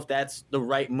don't know if that's the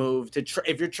right move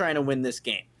if you're trying to win this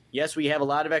game. Yes, we have a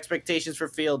lot of expectations for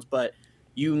Fields, but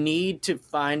you need to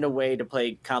find a way to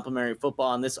play complementary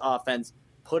football on this offense,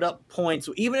 put up points,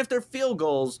 even if they're field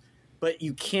goals. But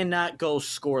you cannot go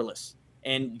scoreless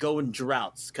and go in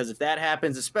droughts, because if that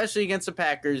happens, especially against the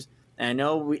Packers, and I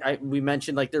know we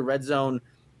mentioned like their red zone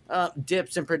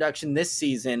dips in production this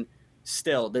season,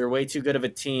 still they're way too good of a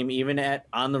team, even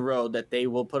on the road, that they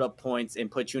will put up points and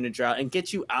put you in a drought and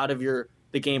get you out of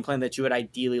the game plan that you would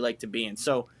ideally like to be in.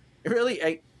 So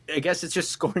really, I guess it's just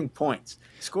scoring points.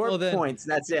 Points,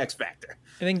 and that's the X factor.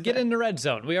 And then get in the red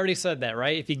zone. We already said that,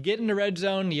 right? If you get in the red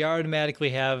zone, you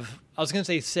automatically have, I was going to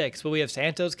say 6, but we have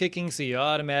Santos kicking, so you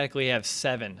automatically have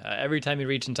 7 every time you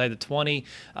reach inside the 20.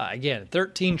 Again,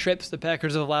 13 trips the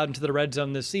Packers have allowed into the red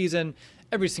zone this season.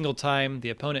 Every single time the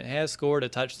opponent has scored a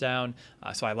touchdown,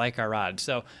 so I like our odds.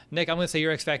 So, Nick, I'm going to say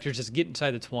your X factor is just get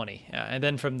inside the 20, and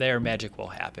then from there, magic will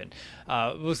happen.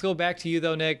 Let's go back to you,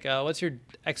 though, Nick. What's your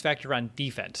X factor on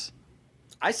defense?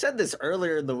 I said this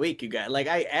earlier in the week, you guys. Like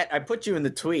I put you in the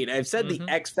tweet. I've said the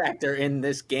X factor in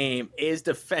this game is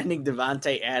defending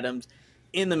Davante Adams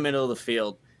in the middle of the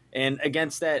field. And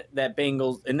against that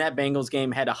Bengals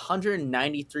game, had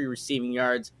 193 receiving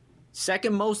yards,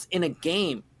 second most in a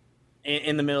game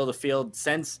in the middle of the field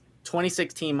since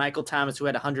 2016. Michael Thomas, who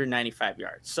had 195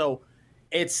 yards. So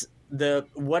it's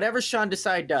whatever Sean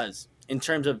Desai does in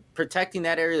terms of protecting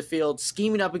that area of the field,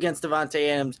 scheming up against Davante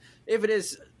Adams. If it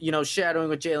is, shadowing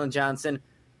with Jalen Johnson,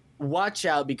 watch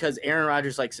out, because Aaron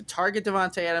Rodgers likes to target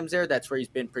Davante Adams there. That's where he's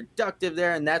been productive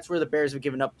there, and that's where the Bears have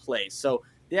given up plays. So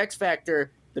the X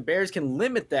factor, the Bears can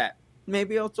limit that.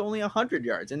 Maybe it's only 100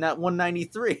 yards and not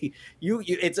 193.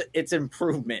 It's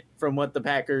improvement from what the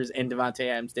Packers and Davante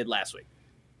Adams did last week.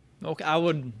 Okay, I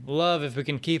would love if we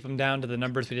can keep them down to the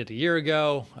numbers we did a year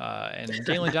ago. And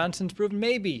Jalen Johnson's proven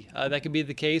maybe that could be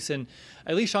the case. And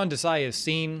at least Sean Desai has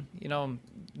seen,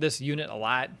 this unit a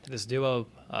lot, this duo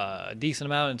a decent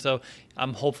amount. And so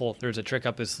I'm hopeful there's a trick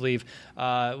up his sleeve,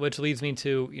 which leads me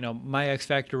to, my X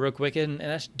factor real quick. And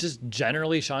that's just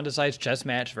generally Sean Desai's chess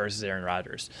match versus Aaron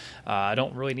Rodgers. I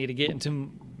don't really need to get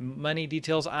into many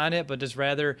details on it, but just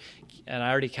rather, and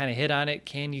I already kind of hit on it,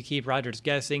 can you keep Rodgers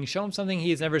guessing? Show him something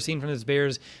he's never seen from this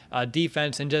Bears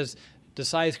defense, and just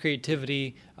Desai's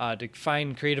creativity to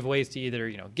find creative ways to either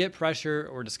get pressure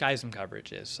or disguise some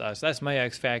coverages. So that's my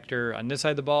X factor on this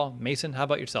side of the ball. Mason, how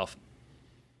about yourself?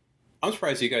 I'm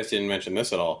surprised you guys didn't mention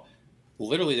this at all.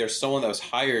 Literally, there's someone that was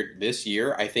hired this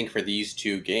year, I think, for these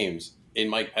 2 games in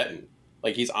Mike Pettin.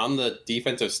 Like, he's on the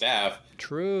defensive staff.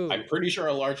 True. I'm pretty sure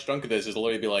a large chunk of this is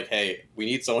literally be like, hey, we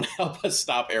need someone to help us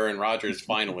stop Aaron Rodgers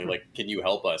finally. Like, can you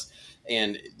help us?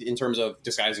 And in terms of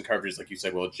disguising coverage, like you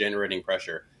said, well, generating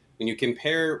pressure. When you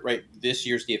compare this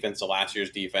year's defense to last year's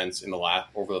defense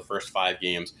over the first 5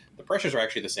 games, the pressures are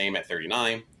actually the same at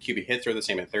 39. QB hits are the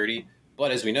same at 30.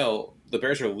 But as we know, the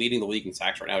Bears are leading the league in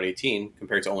sacks right now at 18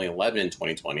 compared to only 11 in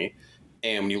 2020.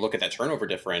 And when you look at that turnover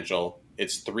differential,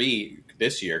 it's 3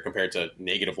 this year compared to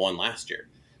 -1 last year.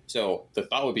 So the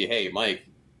thought would be, hey, Mike,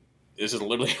 this is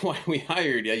literally why we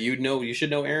hired you. You should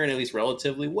know Aaron at least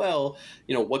relatively well.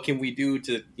 What can we do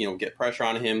to, get pressure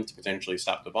on him to potentially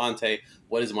stop Devontae?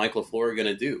 What is Mike LaFleur going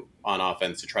to do on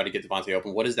offense to try to get Devontae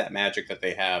open? What is that magic that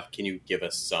they have? Can you give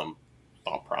us some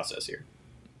thought process here?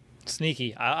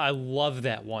 Sneaky. I love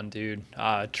that one, dude.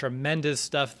 Tremendous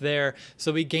stuff there.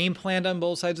 So we game planned on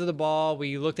both sides of the ball.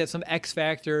 We looked at some X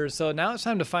factors. So now it's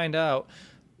time to find out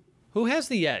who has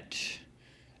the edge.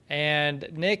 And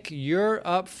Nick, you're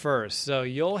up first. So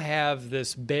you'll have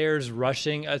this Bears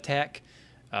rushing attack,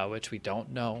 which we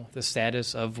don't know the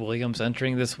status of Williams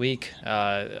entering this week,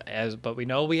 but we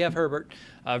know we have Herbert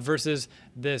versus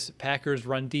this Packers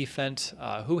run defense.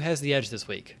 Who has the edge this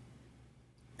week?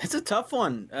 It's a tough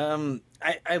one.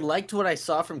 I liked what I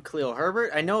saw from Khalil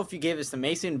Herbert. I know if you gave us to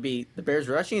Mason, it'd be the Bears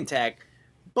rushing attack.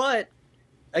 But,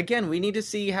 again, we need to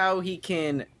see how he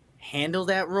can handle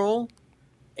that role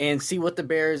and see what the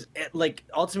Bears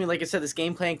ultimately, like I said, this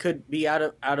game plan could be out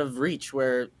of reach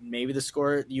where maybe the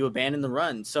score you abandon the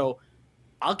run. So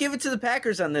I'll give it to the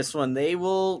Packers on this one. They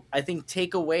will, I think,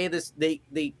 take away this.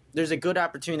 There's a good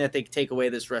opportunity that they take away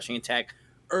this rushing attack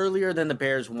earlier than the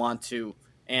Bears want to.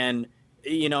 And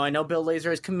I know Bill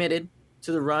Lazor is committed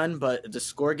to the run, but if the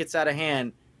score gets out of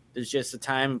hand, there's just a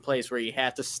time and place where you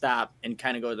have to stop and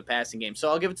kind of go to the passing game. So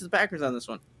I'll give it to the Packers on this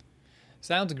one.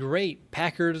 Sounds great.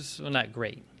 Packers, well, not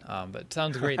great, but it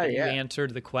sounds great that you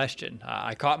answered the question.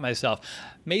 I caught myself.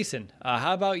 Mason,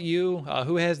 how about you?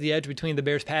 Who has the edge between the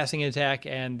Bears passing attack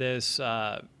and this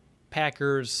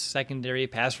Packers secondary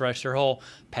pass rush, their whole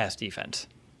pass defense?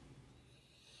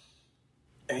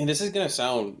 I mean, this is going to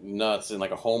sound nuts and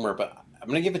like a homer, but I'm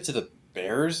going to give it to the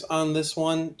Bears on this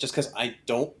one just because I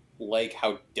don't like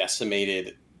how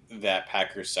decimated that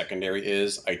Packers secondary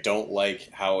is. I don't like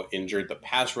how injured the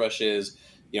pass rush is.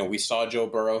 We saw Joe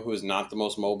Burrow, who is not the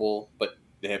most mobile, but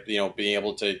being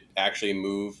able to actually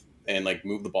move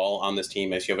the ball on this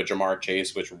team as you have a Jamar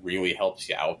Chase, which really helps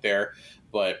you out there.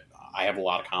 But I have a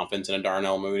lot of confidence in a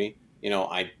Darnell Mooney.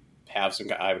 I have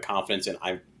confidence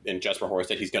in Jesper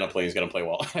Horsted. He's going to play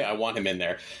well. I want him in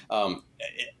there.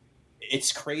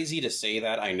 It's crazy to say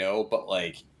that, I know, but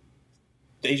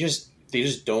they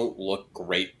just don't look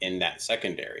great in that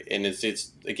secondary. And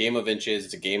it's a game of inches.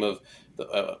 It's a game of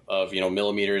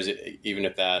millimeters. Even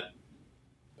if that,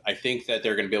 I think that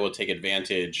they're going to be able to take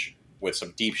advantage with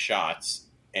some deep shots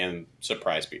and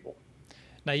surprise people.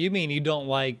 Now, you mean you don't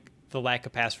like the lack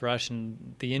of pass rush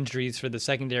and the injuries for the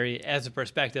secondary as a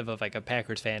perspective of like a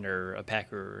Packers fan or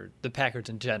the Packers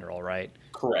in general, right?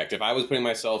 Correct. If I was putting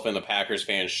myself in the Packers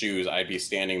fan's shoes, I'd be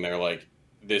standing there like,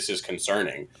 this is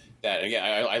concerning. That again,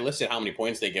 I listed how many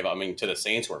points they give up. I mean, to the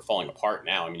Saints who are falling apart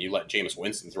now. I mean, you let Jameis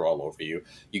Winston throw all over you.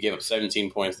 You gave up 17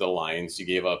 points to the Lions. You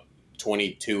gave up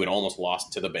 22 and almost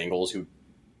lost to the Bengals, who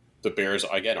the Bears,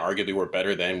 again, arguably were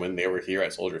better than when they were here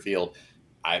at Soldier Field.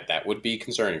 That would be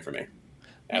concerning for me.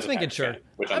 I'm just making sure.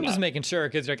 I'm just making sure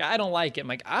because I don't like it.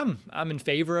 I'm in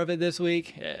favor of it this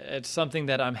week. It's something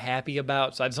that I'm happy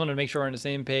about. So I just wanted to make sure we're on the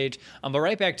same page. But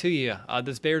right back to you.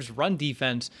 This Bears run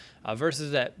defense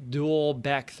versus that dual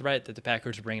back threat that the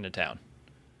Packers are bringing to town.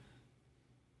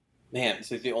 Man,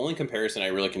 so the only comparison I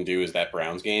really can do is that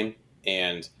Browns game,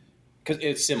 and because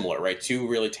it's similar, right? Two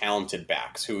really talented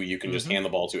backs who you can just hand the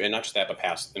ball to, and not just that, but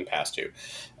pass to.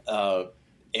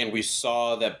 And we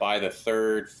saw that by the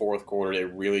third, fourth quarter,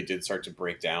 it really did start to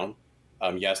break down.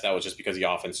 Yes, that was just because the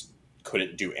offense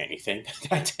couldn't do anything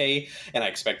that day, and I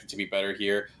expect it to be better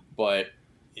here. But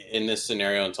in this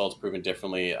scenario, until it's proven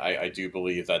differently, I do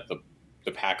believe that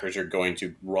the Packers are going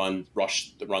to run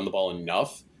the ball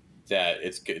enough that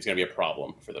it's going to be a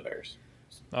problem for the Bears.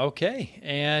 Okay.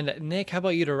 And Nick, how about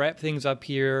you to wrap things up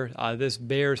here? This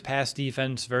Bears pass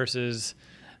defense versus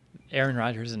Aaron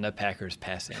Rodgers and the Packers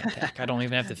passing attack. I don't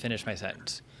even have to finish my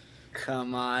sentence.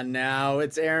 Come on now.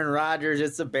 It's Aaron Rodgers.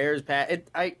 It's the Bears pass.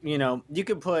 You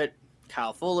could put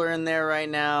Kyle Fuller in there right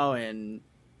now, and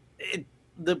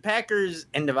the Packers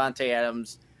and Devontae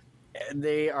Adams,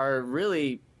 they are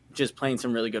really just playing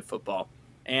some really good football.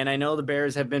 And I know the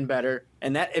Bears have been better.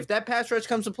 And that if that pass rush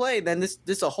comes to play, then this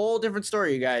is a whole different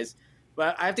story, you guys.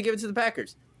 But I have to give it to the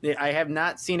Packers. I have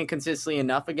not seen it consistently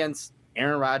enough against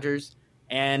Aaron Rodgers.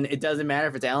 And it doesn't matter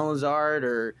if it's Allen Lazard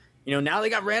or, now they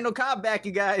got Randall Cobb back,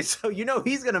 you guys. So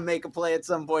he's going to make a play at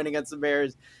some point against the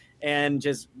Bears. and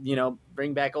just,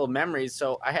 bring back old memories.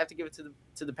 So I have to give it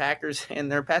to the Packers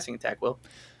and their passing attack, Will.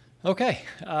 Okay,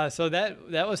 so that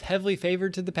was heavily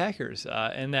favored to the Packers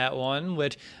in that one,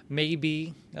 which may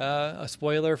be a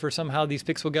spoiler for somehow these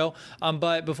picks will go.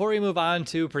 But before we move on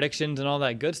to predictions and all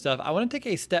that good stuff, I want to take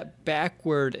a step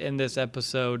backward in this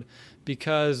episode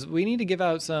because we need to give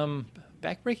out some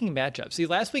backbreaking matchups. See,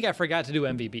 last week I forgot to do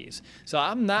MVPs, so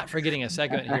I'm not forgetting a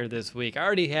segment here this week. I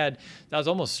already had, that was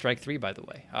almost strike 3, by the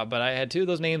way, but I had 2 of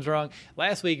those names wrong.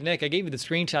 Last week, Nick, I gave you the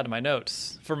screenshot of my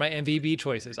notes for my MVP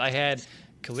choices. I had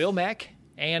Khalil Mack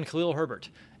and Khalil Herbert,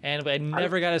 and I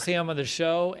never got to see him on the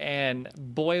show, and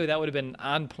boy, that would have been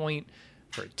on point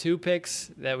for 2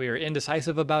 picks that we were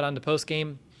indecisive about on the post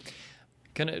game.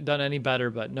 Couldn't have done any better,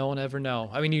 but no one ever know.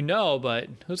 I mean, but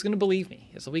who's going to believe me?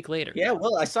 It's a week later. Yeah,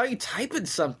 well, I saw you typing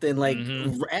something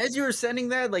as you were sending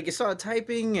that, you saw it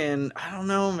typing, and I don't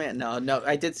know, man. No,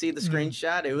 I did see the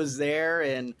screenshot. It was there,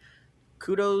 and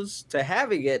kudos to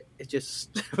having it. It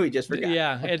just, we just forgot.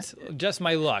 Yeah, it's just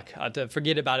my luck to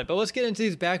forget about it. But let's get into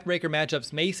these backbreaker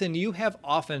matchups. Mason, you have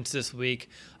offense this week.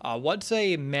 What's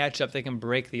a matchup that can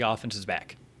break the offense's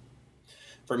back?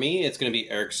 For me, it's going to be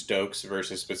Eric Stokes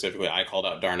versus specifically, I called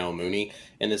out Darnell Mooney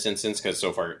in this instance because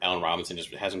so far Allen Robinson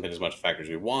just hasn't been as much a factor as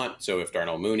we want. So if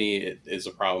Darnell Mooney is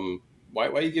a problem, why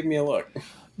are you giving me a look?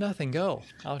 Nothing, go.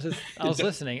 I was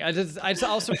listening. I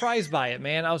was surprised by it,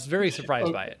 man. I was very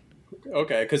surprised by it.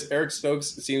 Okay, because Eric Stokes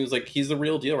seems like he's the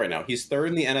real deal right now. He's third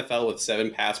in the NFL with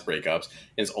 7 pass breakups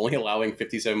and is only allowing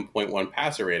 57.1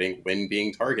 passer rating when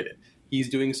being targeted. He's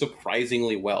doing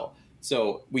surprisingly well.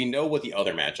 So we know what the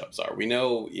other matchups are. We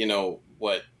know,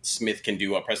 what Smith can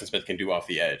do, what Preston Smith can do off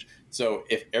the edge. So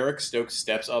if Eric Stokes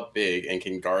steps up big and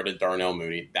can guard a Darnell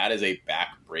Mooney, that is a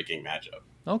back-breaking matchup.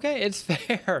 Okay, it's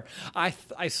fair. I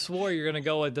swore you're going to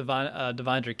go with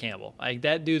Devondre Campbell.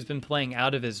 That dude's been playing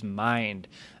out of his mind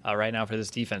right now for this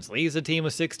defense. Leads the team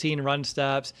with 16 run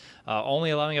stops,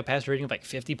 only allowing a pass rating of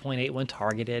 50.8 when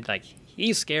targeted.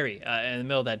 He's scary in the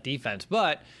middle of that defense.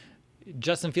 But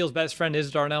Justin Fields' best friend is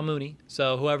Darnell Mooney,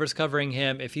 so whoever's covering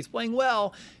him, if he's playing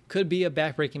well, could be a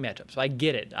backbreaking matchup. So I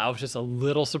get it. I was just a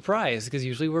little surprised because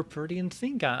usually we're pretty in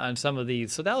sync on some of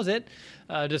these. So that was it.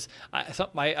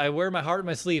 I wear my heart on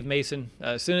my sleeve, Mason.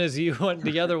 As soon as you went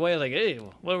the other way, hey,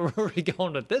 where were we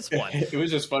going with this one? It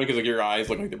was just funny because your eyes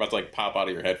look like they're about to pop out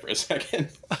of your head for a second.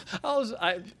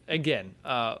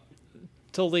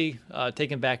 Totally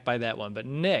taken back by that one. But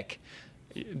Nick,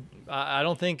 I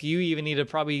don't think you even need to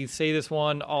probably say this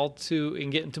one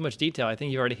and get into too much detail. I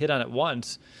think you already hit on it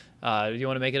once. Do you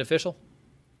want to make it official?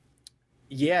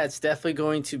 Yeah, it's definitely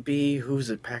going to be, who's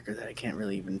a Packer that I can't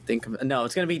really even think of? No,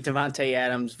 it's going to be Davante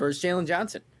Adams versus Jalen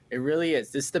Johnson. It really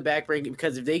is. This is the backbreaking,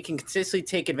 because if they can consistently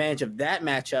take advantage of that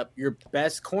matchup, your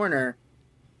best corner,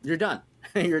 you're done.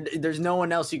 There's no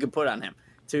one else you can put on him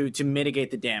to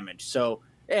mitigate the damage. So,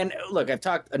 and look, I've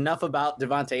talked enough about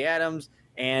Davante Adams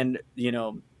and,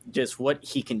 just what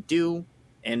he can do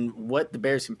and what the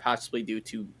Bears can possibly do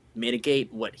to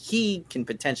mitigate what he can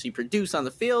potentially produce on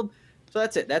the field. So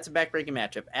that's it. That's a backbreaking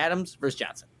matchup. Adams versus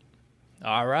Johnson.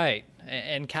 All right.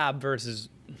 And Cobb versus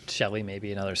Shelley may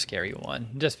be another scary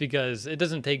one, just because it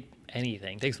doesn't take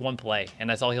anything. It takes one play, and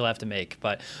that's all he'll have to make.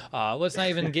 But let's not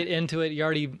even get into it. You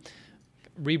already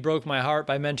re-broke my heart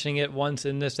by mentioning it once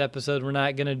in this episode. We're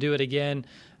not going to do it again.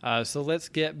 So let's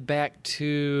get back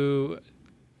to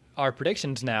our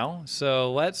predictions now.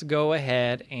 So let's go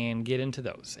ahead and get into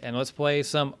those. And let's play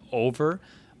some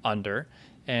over-under.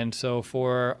 And so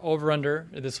for over-under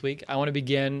this week, I want to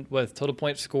begin with total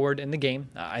points scored in the game.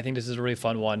 I think this is a really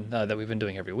fun one that we've been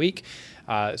doing every week.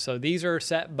 So these are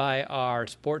set by our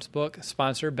sportsbook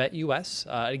sponsor, BetUS.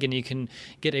 Again, you can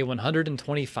get a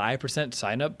 125%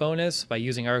 sign-up bonus by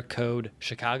using our code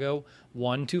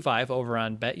Chicago125 over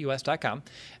on betus.com.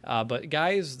 But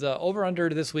guys, the over-under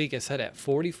this week is set at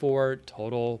 44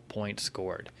 total points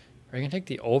scored. Are you going to take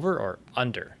the over or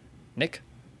under? Nick?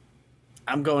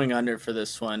 I'm going under for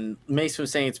this one. Mason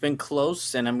was saying it's been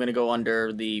close, and I'm going to go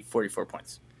under the 44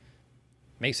 points.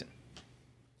 Mason.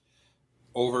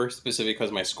 Over, specifically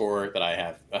because my score that I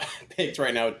have picked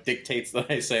right now dictates that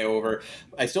I say over.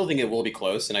 I still think it will be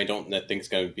close, and I don't think it's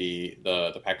going to be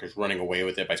the Packers running away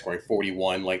with it by scoring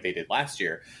 41 like they did last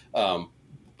year. But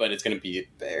it's going to be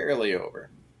barely over.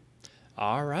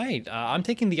 All right. I'm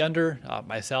taking the under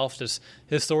myself. Just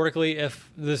historically,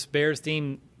 if this Bears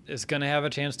team is going to have a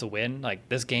chance to win,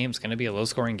 this game's going to be a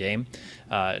low-scoring game.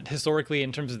 Historically,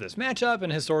 in terms of this matchup,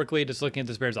 and historically, just looking at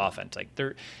this Bears offense,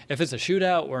 if it's a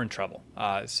shootout, we're in trouble.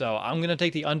 So I'm going to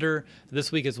take the under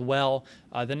this week as well.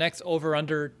 The next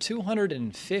over/under,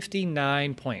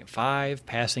 259.5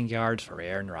 passing yards for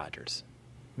Aaron Rodgers.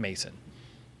 Mason.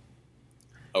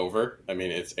 over. I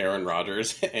mean, it's Aaron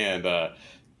Rodgers, and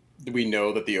we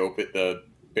know that the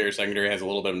Bears secondary has a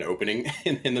little bit of an opening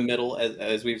in the middle,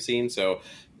 as we've seen. So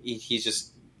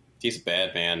he's a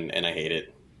bad man, and I hate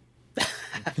it.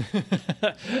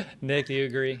 Nick, do you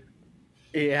agree?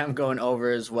 Yeah, I'm going over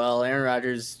as well. Aaron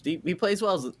Rodgers, he plays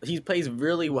well. He plays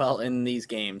really well in these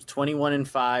games.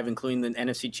 21-5, including the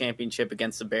NFC Championship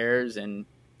against the Bears, and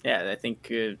yeah, I think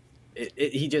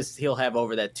he'll have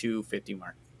over that 250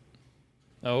 mark.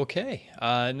 Okay.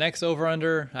 Next over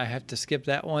under, I have to skip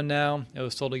that one now. It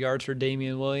was total yards for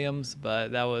Damian Williams,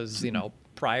 but that was,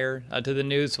 prior to the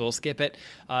news, so we'll skip it.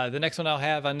 The next one I'll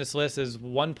have on this list is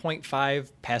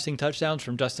 1.5 passing touchdowns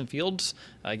from Justin Fields.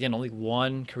 Again, only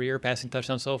one career passing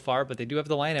touchdown so far, but they do have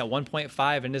the line at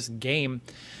 1.5 in this game.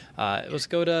 Let's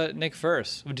go to Nick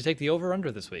first. Would you take the over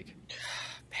under this week?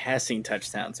 Passing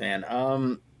touchdowns,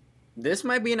 man. This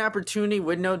might be an opportunity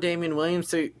with no Damian Williams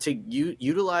to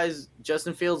utilize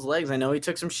Justin Fields' legs. I know he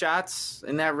took some shots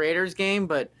in that Raiders game,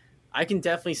 but I can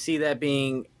definitely see that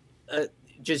being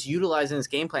just utilizing his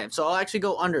game plan. So I'll actually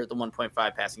go under the 1.5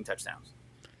 passing touchdowns.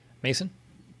 Mason?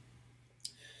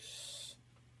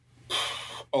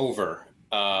 Over.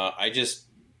 I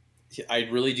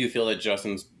really do feel that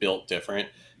Justin's built different.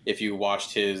 If you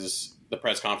watched the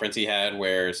press conference he had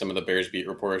where some of the Bears beat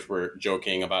reporters were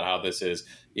joking about how this is,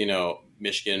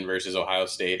 Michigan versus Ohio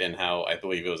State, and how I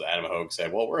believe it was Adam Hogue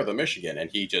said, well, we're the Michigan.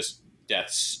 And he just death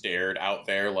stared out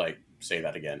there like, say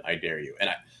that again. I dare you. And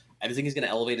I just think he's going to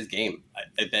elevate his game.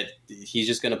 That he's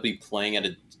just going to be playing at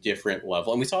a different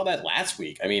level. And we saw that last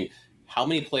week. I mean, how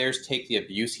many players take the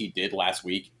abuse he did last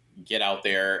week, get out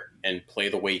there and play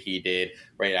the way he did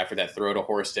right after that throw to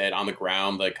Horsted on the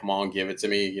ground, like, come on, give it to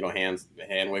me,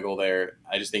 hand wiggle there.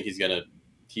 I just think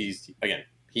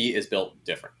he is built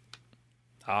different.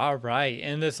 All right.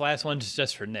 And this last one's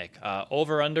just for Nick.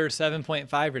 Over under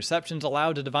 7.5 receptions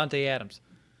allowed to Davante Adams.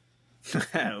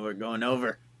 We're going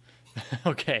over.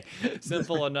 Okay,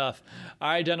 simple enough. All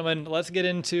right, gentlemen, let's get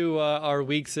into our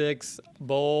Week 6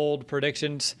 bold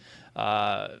predictions.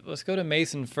 Let's go to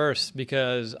Mason first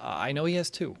because I know he has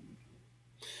two.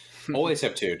 Always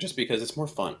have two, just because it's more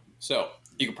fun. So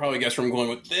you can probably guess where I'm going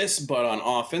with this, but on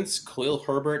offense, Khalil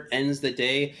Herbert ends the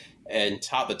day and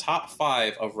the top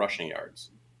 5 of rushing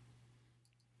yards.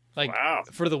 Wow.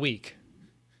 For the week.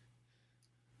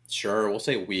 Sure, we'll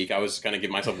say week. I was going to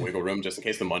give myself wiggle room just in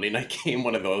case the Monday night game,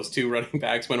 one of those two running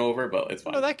backs went over, but it's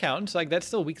fine. No, that counts. That's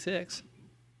still Week 6.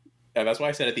 Yeah, that's why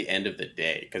I said at the end of the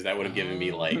day, because that would have given me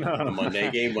the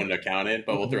Monday game wouldn't have counted,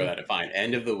 but we'll throw that in. Fine,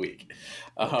 end of the week.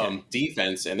 Okay.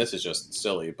 Defense, and this is just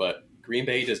silly, but Green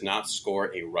Bay does not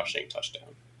score a rushing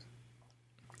touchdown.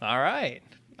 All right.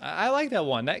 I like that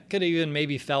one. That could even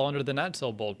maybe fell under the not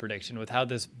so bold prediction with how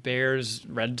this Bears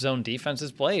red zone defense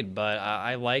is played. But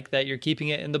I like that you're keeping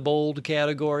it in the bold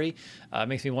category.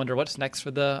 Makes me wonder what's next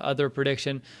for the other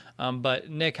prediction. But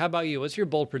Nick, how about you? What's your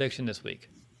bold prediction this week?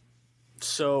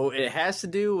 So it has to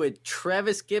do with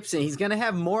Travis Gibson. He's going to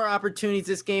have more opportunities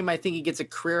this game. I think he gets a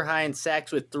career high in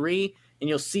sacks with 3, and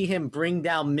you'll see him bring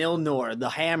down Milnor,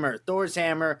 the hammer, Thor's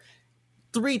hammer,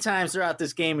 3 times throughout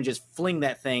this game and just fling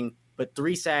that thing. But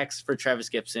 3 sacks for Travis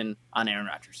Gibson on Aaron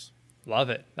Rodgers. Love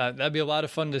it. That'd be a lot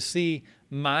of fun to see.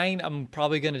 Mine, I'm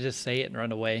probably going to just say it and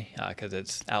run away because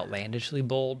it's outlandishly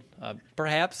bold.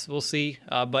 Perhaps. We'll see.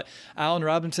 But Allen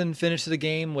Robinson finished the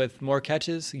game with more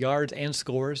catches, yards, and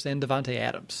scores than Davante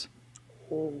Adams.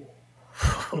 Oh,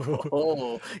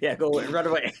 yeah, go away. Run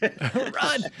away.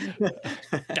 Run!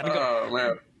 Gotta go. Oh,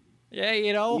 man.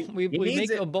 Yeah, we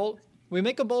make a bold... We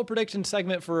make a bold prediction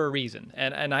segment for a reason,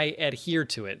 and I adhere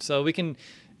to it. So we can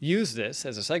use this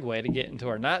as a segue to get into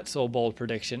our not so bold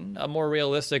prediction, a more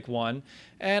realistic one.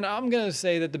 And I'm going to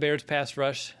say that the Bears pass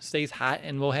rush stays hot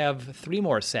and we'll have 3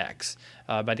 more sacks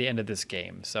by the end of this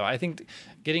game. So I think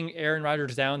getting Aaron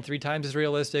Rodgers down 3 times is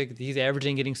realistic. He's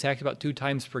averaging getting sacked about 2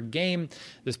 times per game.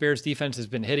 This Bears defense has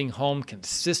been hitting home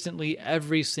consistently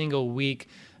every single week.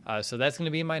 So that's going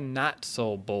to be my not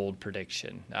so bold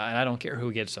prediction. And I don't care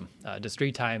who gets them. Just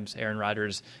 3 times Aaron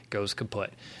Rodgers goes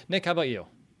kaput. Nick, how about you?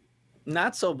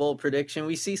 Not so bold prediction.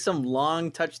 We see some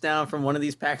long touchdown from one of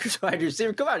these Packers wide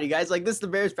receivers. Come on, you guys. This is the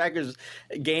Bears-Packers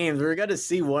games. We're going to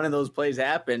see one of those plays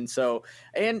happen. So,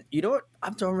 and you know what?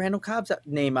 I'm throwing Randall Cobb's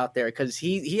name out there because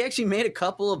he actually made a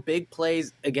couple of big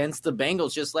plays against the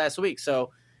Bengals just last week.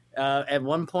 So, at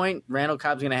one point, Randall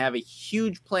Cobb's going to have a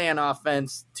huge play on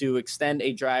offense to extend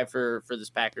a drive for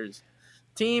this Packers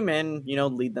team and,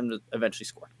 lead them to eventually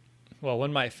score. Well,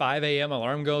 when my 5 a.m.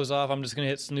 alarm goes off, I'm just going to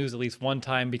hit snooze at least one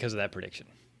time because of that prediction.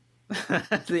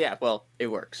 Yeah, well, it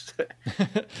works.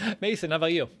 Mason, how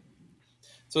about you?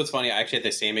 So it's funny. I actually had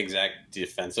the same exact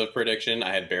defensive prediction.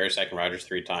 I had Bears sacking Rodgers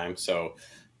 3 times, so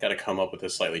got to come up with a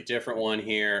slightly different one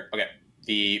here. Okay,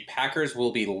 the Packers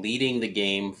will be leading the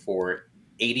game for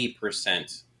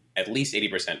 80%, at least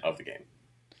 80% of the game.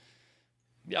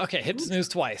 Okay, hit snooze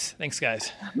twice. Thanks,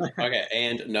 guys. Okay,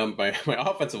 and no, my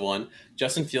offensive one,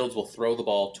 Justin Fields will throw the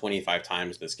ball 25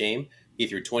 times this game. He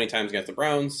threw 20 times against the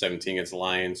Browns, 17 against the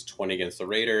Lions, 20 against the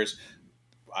Raiders.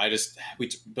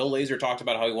 Bill Lazor talked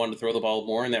about how he wanted to throw the ball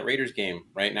more in that Raiders game.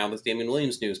 Right now, this Damian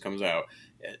Williams news comes out,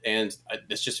 and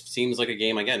this just seems like a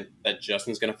game again that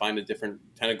Justin's going to find a different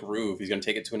kind of groove. He's going to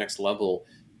take it to a next level,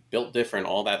 built different,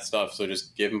 all that stuff. So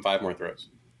just give him 5 more throws.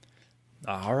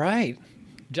 All right,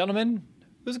 gentlemen,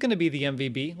 who's going to be the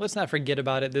MVP? Let's not forget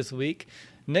about it this week.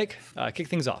 Nick, kick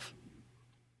things off.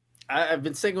 I've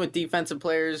been sticking with defensive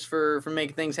players for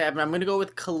making things happen. I'm going to go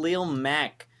with Khalil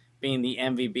Mack being the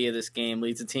MVP of this game.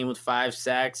 Leads the team with 5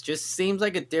 sacks. Just seems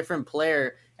like a different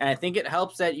player. And I think it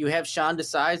helps that you have Sean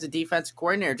Desai as the defensive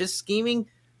coordinator, just scheming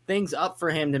things up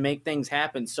for him to make things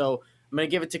happen. So I'm going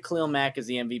to give it to Khalil Mack as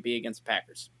the MVP against the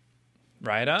Packers.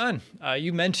 Right on.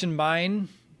 You mentioned mine,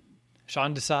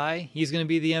 Sean Desai. He's going to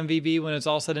be the MVP when it's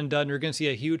all said and done. You're going to see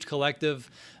a huge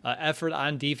collective effort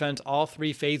on defense. All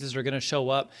 3 phases are going to show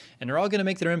up, and they're all going to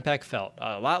make their impact felt.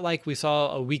 A lot like we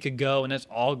saw a week ago, and it's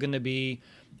all going to be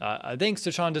thanks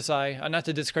to Sean Desai, not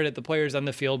to discredit the players on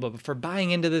the field, but for buying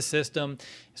into the system,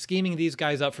 scheming these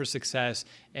guys up for success,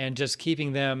 and just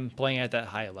keeping them playing at that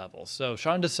high level. So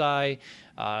Sean Desai,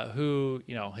 who,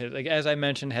 as I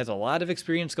mentioned, has a lot of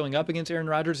experience going up against Aaron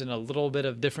Rodgers in a little bit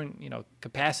of different,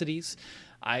 capacities.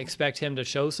 I expect him to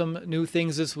show some new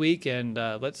things this week, and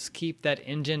let's keep that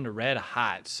engine red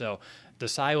hot. So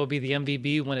Desai will be the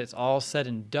MVP when it's all said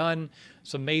and done.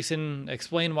 So Mason,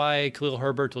 explain why Khalil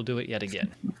Herbert will do it yet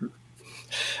again.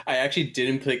 I actually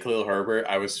didn't pick Khalil Herbert.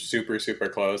 I was super, super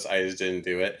close. I just didn't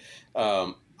do it.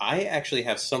 I actually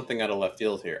have something out of left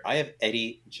field here. I have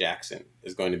Eddie Jackson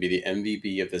is going to be the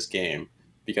MVP of this game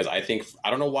because I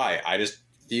don't know why. I just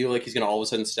feel like he's going to all of a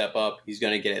sudden step up. He's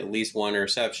going to get at least 1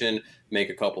 interception, make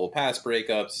a couple of pass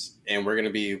breakups, and we're going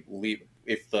to be,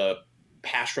 if the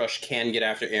pass rush can get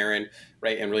after Aaron,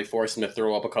 right, and really force him to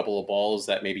throw up a couple of balls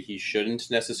that maybe he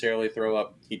shouldn't necessarily throw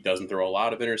up. He doesn't throw a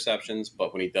lot of interceptions,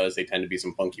 but when he does, they tend to be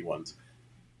some funky ones.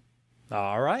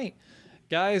 All right.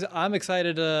 Guys, I'm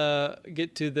excited to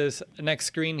get to this next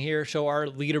screen here, show our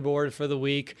leaderboard for the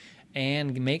week,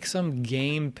 and make some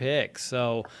game picks.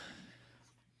 So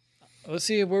let's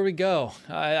see where we go.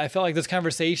 I felt like this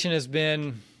conversation has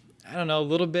been, a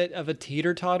little bit of a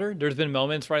teeter-totter. There's been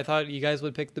moments where I thought you guys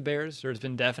would pick the Bears. There's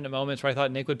been definite moments where I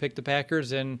thought Nick would pick the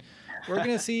Packers, and we're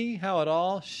going to see how it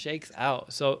all shakes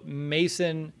out. So,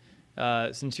 Mason,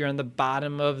 since you're on the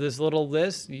bottom of this little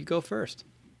list, you go first.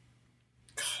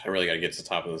 I really got to get to the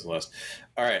top of this list.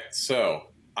 All right, so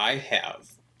I have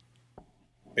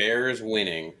Bears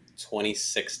winning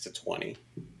 26-20.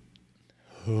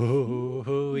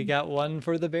 Ooh, we got one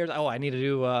for the Bears. Oh, I need to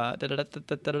do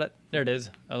there it is.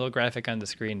 A little graphic on the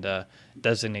screen to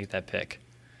designate that pick.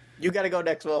 You got to go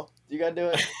next, Will. You got to do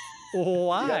it.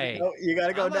 Why? You got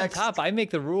to go I'm next. on top. I make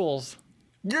the rules.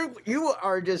 You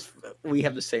are just. We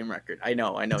have the same record. I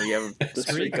know. You have the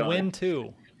streak going. Win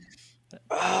 2. It's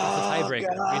a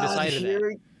tiebreaker. God, We decided here that.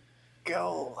 We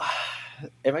go.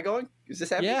 Am I going? Is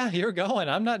this happening? Yeah, you're going.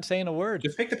 I'm not saying a word.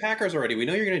 Just pick the Packers already. We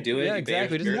know you're going to do it. Yeah,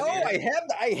 exactly. No,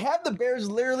 I have the Bears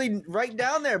literally right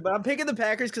down there, but I'm picking the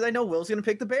Packers because I know Will's going to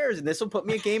pick the Bears, and this will put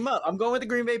me a game up. I'm going with the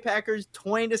Green Bay Packers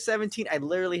 20-17. I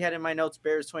literally had in my notes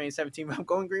Bears 20-17, but I'm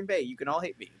going Green Bay. You can all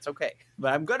hate me. It's okay.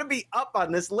 But I'm going to be up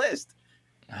on this list.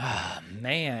 Ah,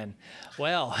 man.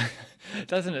 Well,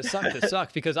 doesn't it suck to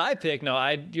suck? Because I picked,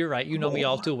 you're right. You know me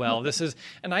all too well. This is,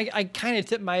 and I kind of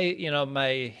tipped my,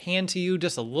 my hand to you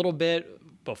just a little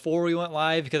bit before we went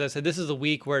live because I said this is a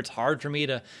week where it's hard for me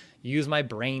to use my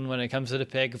brain when it comes to the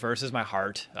pick versus my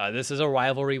heart. This is a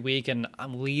rivalry week, and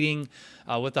I'm leading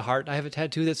with the heart. I have a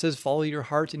tattoo that says "Follow your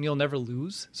heart and you'll never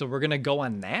lose." So we're gonna go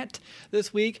on that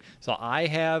this week. So I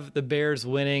have the Bears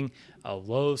winning a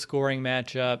low-scoring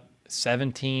matchup,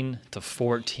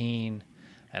 17-14.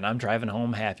 And I'm driving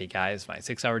home happy, guys. My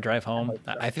 6-hour drive home.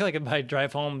 I feel like if I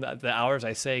drive home, the hours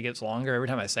I say gets longer every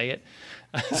time I say it.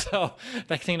 So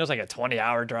that thing was like a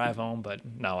 20-hour drive home, but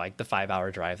no, like the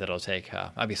 5-hour drive that it'll take.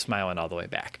 I'll be smiling all the way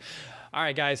back. All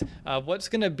right, guys. What's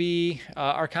going to be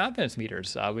our confidence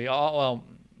meters?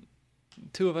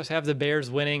 Two of us have the Bears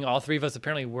winning. All 3 of us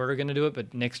apparently were going to do it,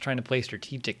 but Nick's trying to play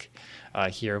strategic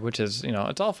here, which is,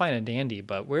 it's all fine and dandy,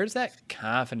 but where's that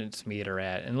confidence meter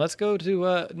at? And let's go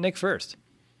to Nick first.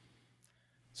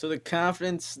 So the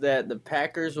confidence that the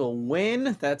Packers will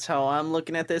win, that's how I'm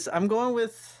looking at this. I'm going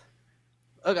with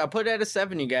look, I'll put it at a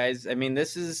 7, you guys. I mean,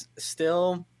 this is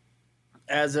still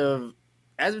as of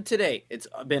today. It's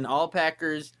been all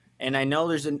Packers, and I know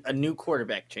there's a new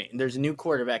quarterback change. There's a new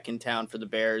quarterback in town for the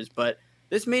Bears, but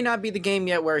this may not be the game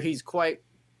yet where he's quite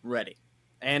ready.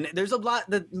 And there's a lot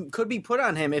that could be put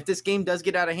on him if this game does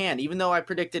get out of hand. Even though I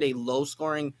predicted a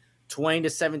low-scoring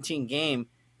 20-17 game,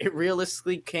 it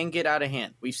realistically can get out of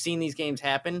hand. We've seen these games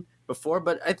happen before,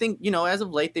 but I think, as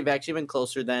of late, they've actually been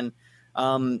closer than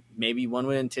maybe one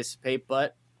would anticipate.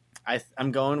 But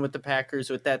I'm going with the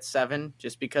Packers with that 7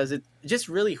 just because it's just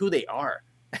really who they are.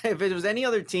 If it was any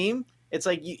other team, it's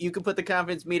like you could put the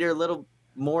confidence meter a little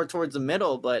more towards the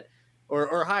middle, but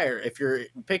or higher if you're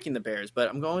picking the Bears. But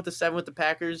I'm going with the 7 with the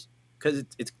Packers because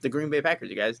it's the Green Bay Packers,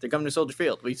 you guys. They're coming to Soldier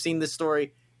Field. We've seen this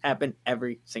story happen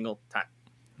every single time.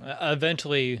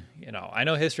 Eventually, I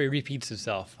know history repeats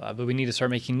itself, but we need to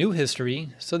start making new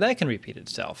history so that can repeat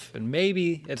itself. And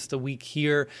maybe it's the week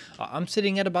here. I'm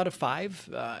sitting at about a 5.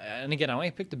 And again, I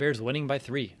only picked the Bears winning by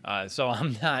 3. So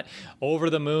I'm not over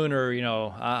the moon or,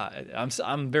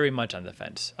 I'm very much on the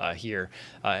fence here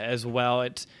as well.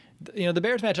 It's, the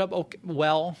Bears match up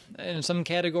well in some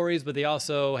categories, but they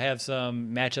also have some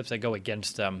matchups that go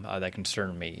against them that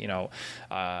concern me.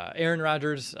 Aaron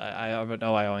Rodgers, I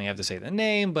know I only have to say the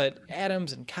name, but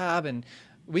Adams and Cobb, and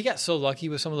we got so lucky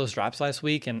with some of those drops last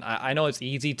week, and I know it's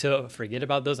easy to forget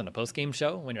about those on a post-game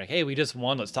show when you're like, hey, we just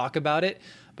won, let's talk about it.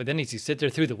 But then as you sit there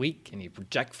through the week and you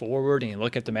project forward and you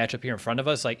look at the matchup here in front of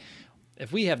us, like,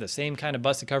 if we have the same kind of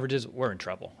busted coverages, we're in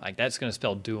trouble. Like, that's going to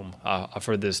spell doom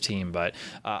for this team. But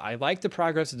I like the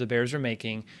progress that the Bears are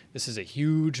making. This is a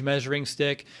huge measuring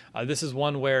stick. This is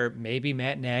one where maybe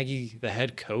Matt Nagy, the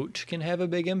head coach, can have a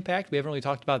big impact. We haven't really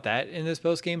talked about that in this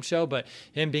post-game show, but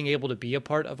him being able to be a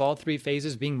part of all 3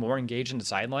 phases, being more engaged in the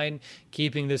sideline,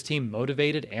 keeping this team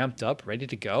motivated, amped up, ready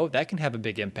to go, that can have a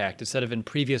big impact instead of in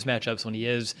previous matchups when he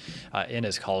is in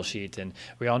his call sheet. And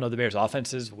we all know the Bears'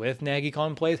 offenses with Nagy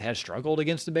calling plays has struggled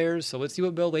against the Bears. So let's see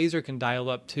what Bill Lazor can dial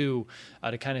up to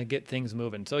kind of get things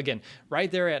moving. So again,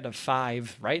 right there at a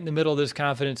 5, right in the middle of this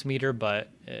confidence meter, but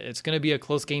it's going to be a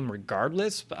close game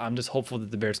regardless. But I'm just hopeful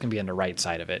that the Bears can be on the right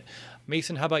side of it.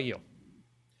 Mason, how about you?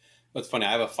 That's funny.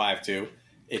 I have a 5 too.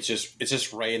 It's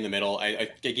just right in the middle. I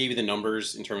gave you the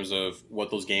numbers in terms of what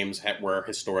those games were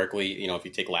historically. If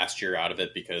you take last year out of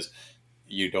it, because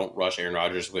you don't rush Aaron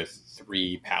Rodgers with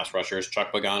 3 pass rushers,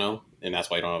 Chuck Pagano, and that's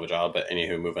why you don't have a job. But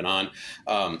anywho, moving on.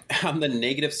 On the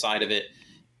negative side of it,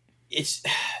 it's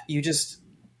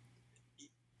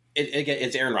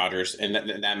Aaron Rodgers,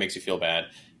 and that makes you feel bad.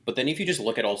 But then if you just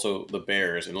look at also the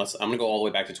Bears, and I'm going to go all the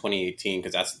way back to 2018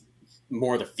 because that's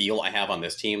more the feel I have on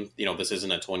this team. This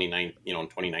isn't a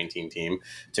 2019 team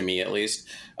to me, at least.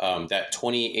 That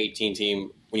 2018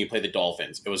 team, when you play the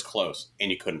Dolphins, it was close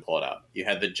and you couldn't pull it out. You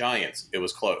had the Giants, it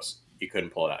was close, you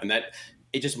couldn't pull it out, and that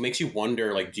it just makes you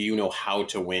wonder, like, do you know how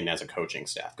to win as a coaching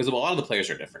staff? Because a lot of the players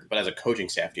are different, but as a coaching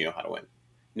staff, do you know how to win?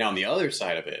 Now, on the other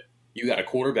side of it, you got a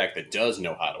quarterback that does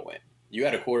know how to win. You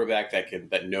got a quarterback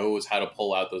that knows how to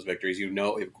pull out those victories. You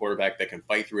have a quarterback that can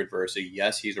fight through adversity.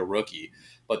 Yes, he's a rookie,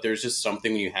 but there's just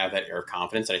something when you have that air of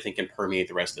confidence that I think can permeate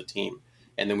the rest of the team.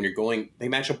 And then when you're going, they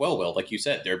match up well, like you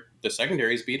said. The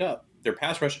secondary is beat up. Their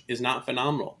pass rush is not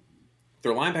phenomenal.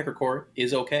 Their linebacker core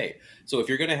is okay. So if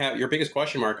you're going to have your biggest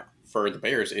question mark for the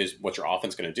Bears is what's your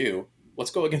offense going to do?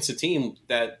 Let's go against a team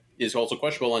that is also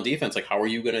questionable on defense. Like, how are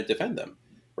you going to defend them?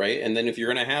 Right. And then if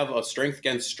you're going to have a strength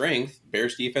against strength,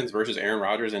 Bears defense versus Aaron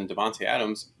Rodgers and Davante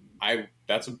Adams,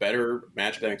 that's a better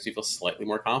matchup that makes me feel slightly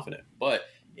more confident. But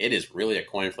it is really a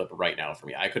coin flip right now for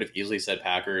me. I could have easily said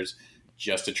Packers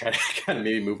just to try to kind of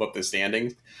maybe move up the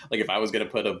standings. Like, if I was going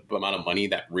to put an amount of money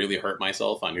that really hurt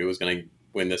myself on who was going to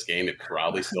win this game, it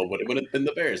probably still would have been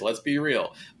the Bears. Let's be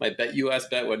real. My US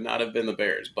bet would not have been the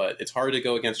Bears. But it's hard to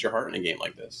go against your heart in a game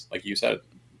like this, like you said.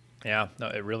 Yeah, no,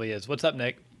 it really is. What's up,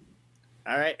 Nick?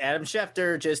 All right, Adam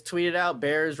Schefter just tweeted out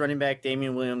Bears running back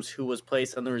Damian Williams, who was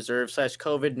placed on the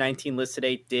reserve/COVID-19 list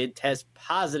today, did test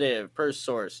positive per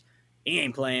source. He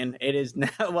ain't playing. It is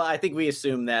not, well, I think we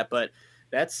assumed that, but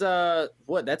that's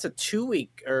that's a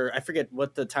 2-week, or I forget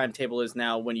what the timetable is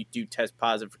now when you do test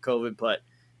positive for COVID, but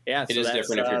yeah. It is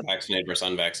different if you're vaccinated versus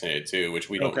unvaccinated too,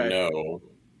 which we don't know.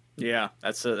 Yeah,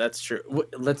 that's true.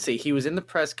 Let's see. He was in the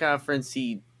press conference.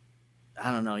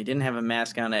 I don't know. He didn't have a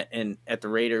mask on at the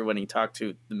Raider when he talked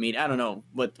to the media. I don't know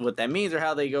what that means or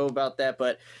how they go about that,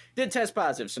 but did test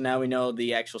positive. So now we know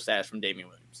the actual status from Damian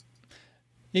Williams.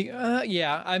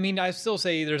 Yeah, I mean, I still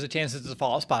say there's a chance it's a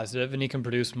false positive and he can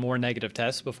produce more negative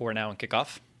tests before now and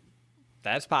kickoff.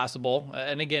 That's possible.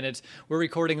 And again, we're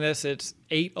recording this. It's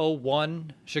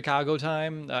 8:01 Chicago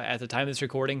time at the time of this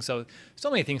recording. So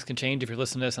many things can change if you're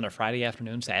listening to this on a Friday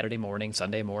afternoon, Saturday morning,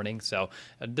 Sunday morning. So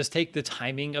just take the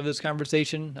timing of this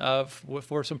conversation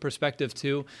for some perspective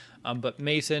too. But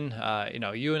Mason,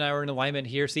 you and I were in alignment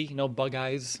here. See, no bug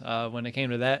eyes when it came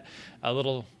to that. A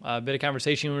little bit of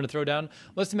conversation we want to throw down.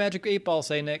 What's the Magic 8 Ball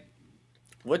say, Nick?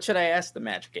 What should I ask the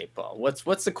Magic 8 Ball?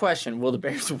 What's the question? Will the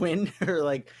Bears win or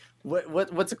like?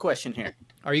 What's the question here?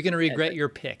 Are you going to regret your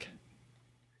pick?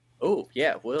 Oh,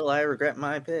 yeah. Will I regret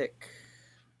my pick?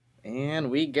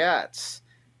 And we got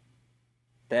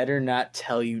better not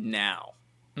tell you now.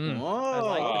 I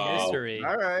like the mystery.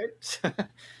 All right.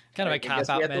 Kind of a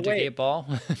cop-out Magic 8 Ball.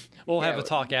 We'll have a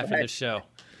talk after the show.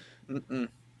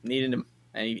 Needed him,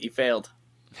 and he failed.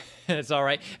 It's all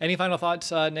right. Any final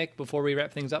thoughts, Nick, before we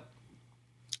wrap things up?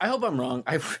 I hope I'm wrong.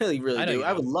 I really, really do.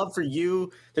 I would love for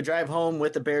you to drive home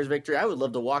with the Bears victory. I would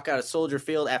love to walk out of Soldier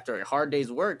Field after a hard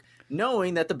day's work,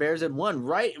 knowing that the Bears had won.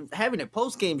 Right, having a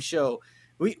post-game show.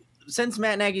 Since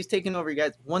Matt Nagy's taken over, you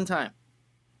guys, one time,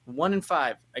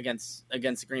 1-5 against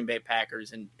the Green Bay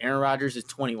Packers, and Aaron Rodgers is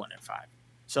 21-5.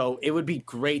 So it would be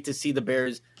great to see the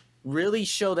Bears really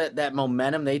show that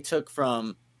momentum they took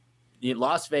from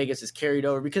Las Vegas is carried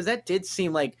over, because that did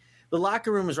seem like. The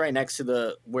locker room was right next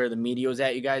to where the media was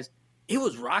at, you guys. It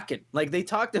was rocking. Like, they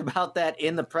talked about that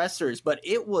in the pressers, but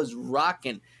it was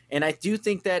rocking. And I do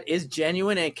think that is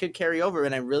genuine and it could carry over,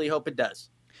 and I really hope it does.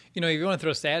 If you want to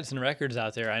throw stats and records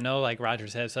out there, I know, like,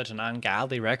 Rodgers has such an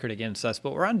ungodly record against us,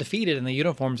 but we're undefeated in the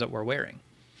uniforms that we're wearing.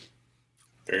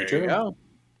 Very true.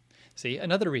 See,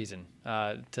 another reason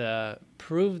to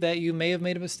prove that you may have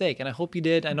made a mistake, and I hope you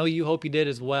did. I know you hope you did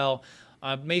as well.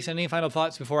 Mason, any final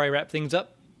thoughts before I wrap things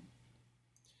up?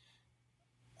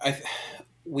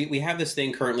 We have this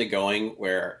thing currently going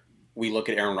where we look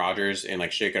at Aaron Rodgers and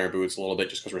like shaking our boots a little bit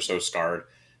just because we're so scarred.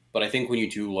 But I think when you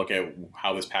do look at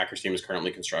how this Packers team is currently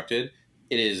constructed,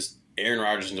 it is Aaron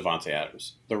Rodgers and Davante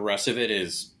Adams. The rest of it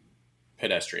is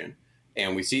pedestrian.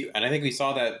 And I think we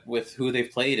saw that with who they've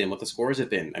played and what the scores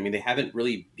have been. I mean, they haven't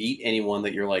really beat anyone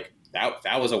that you're like,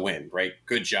 that was a win, right?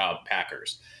 Good job,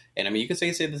 Packers. And I mean, you could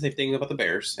say the same thing about the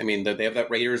Bears. I mean, they have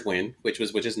that Raiders win, which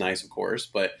is nice, of course,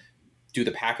 but do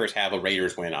the Packers have a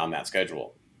Raiders win on that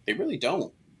schedule? They really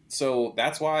don't. So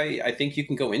that's why I think you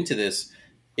can go into this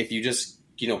if you just,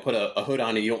 put a hood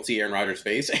on and you don't see Aaron Rodgers'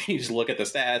 face and you just look at the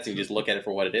stats and you just look at it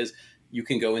for what it is, you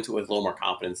can go into it with a little more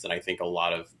confidence than I think a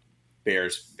lot of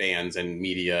Bears fans and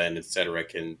media and et cetera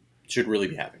should really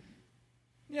be having.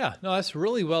 Yeah, no, that's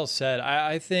really well said.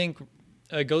 I think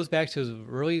it goes back to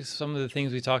really some of the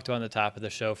things we talked about on the top of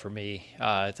the show for me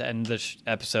to end this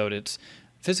episode. It's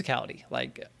physicality.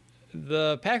 Like,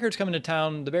 the Packers coming to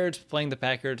town, the Bears playing the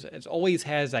Packers, it always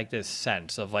has like this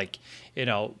sense of like,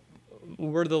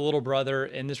 we're the little brother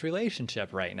in this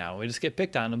relationship right now. We just get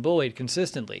picked on and bullied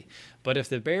consistently. But if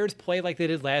the Bears play like they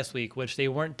did last week, which they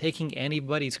weren't taking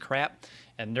anybody's crap,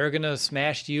 and they're going to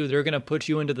smash you, they're going to put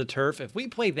you into the turf. If we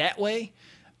play that way,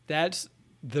 that's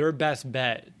their best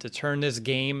bet to turn this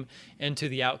game into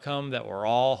the outcome that we're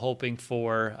all hoping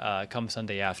for come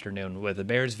Sunday afternoon, with the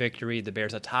Bears victory, the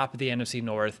Bears atop of the NFC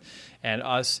North, and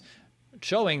us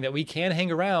showing that we can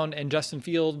hang around, and Justin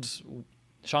Fields,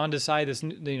 Sean Desai, this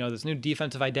new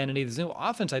defensive identity, this new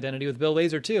offense identity with Bill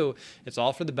Lazor too. It's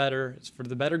all for the better. It's for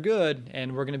the better good,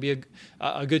 and we're going to be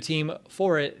a good team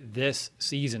for it this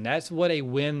season. That's what a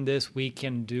win this week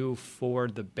can do for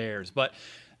the Bears. But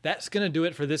that's going to do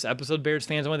it for this episode, Bears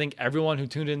fans. I want to thank everyone who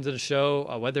tuned into the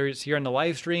show, whether it's here on the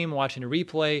live stream, watching a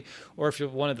replay, or if you're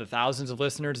one of the thousands of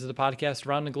listeners of the podcast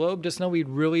around the globe. Just know we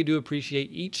really do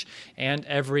appreciate each and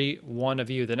every one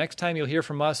of you. The next time you'll hear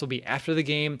from us will be after the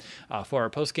game for our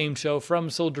post-game show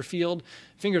from Soldier Field.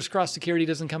 Fingers crossed security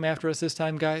doesn't come after us this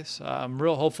time, guys. I'm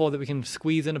real hopeful that we can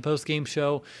squeeze in a post-game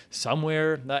show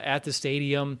somewhere at the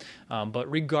stadium. But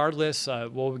regardless,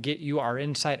 we'll get you our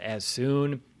insight as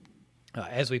soon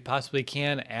as we possibly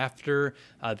can after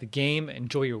the game.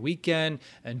 Enjoy your weekend.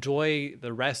 Enjoy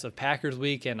the rest of Packers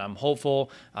week. And I'm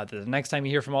hopeful that the next time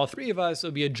you hear from all three of us,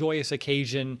 it'll be a joyous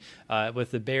occasion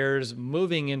with the Bears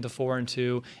moving into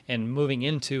 4-2 and moving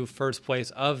into first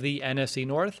place of the NFC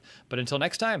North. But until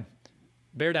next time,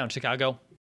 bear down, Chicago.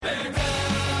 Bear down.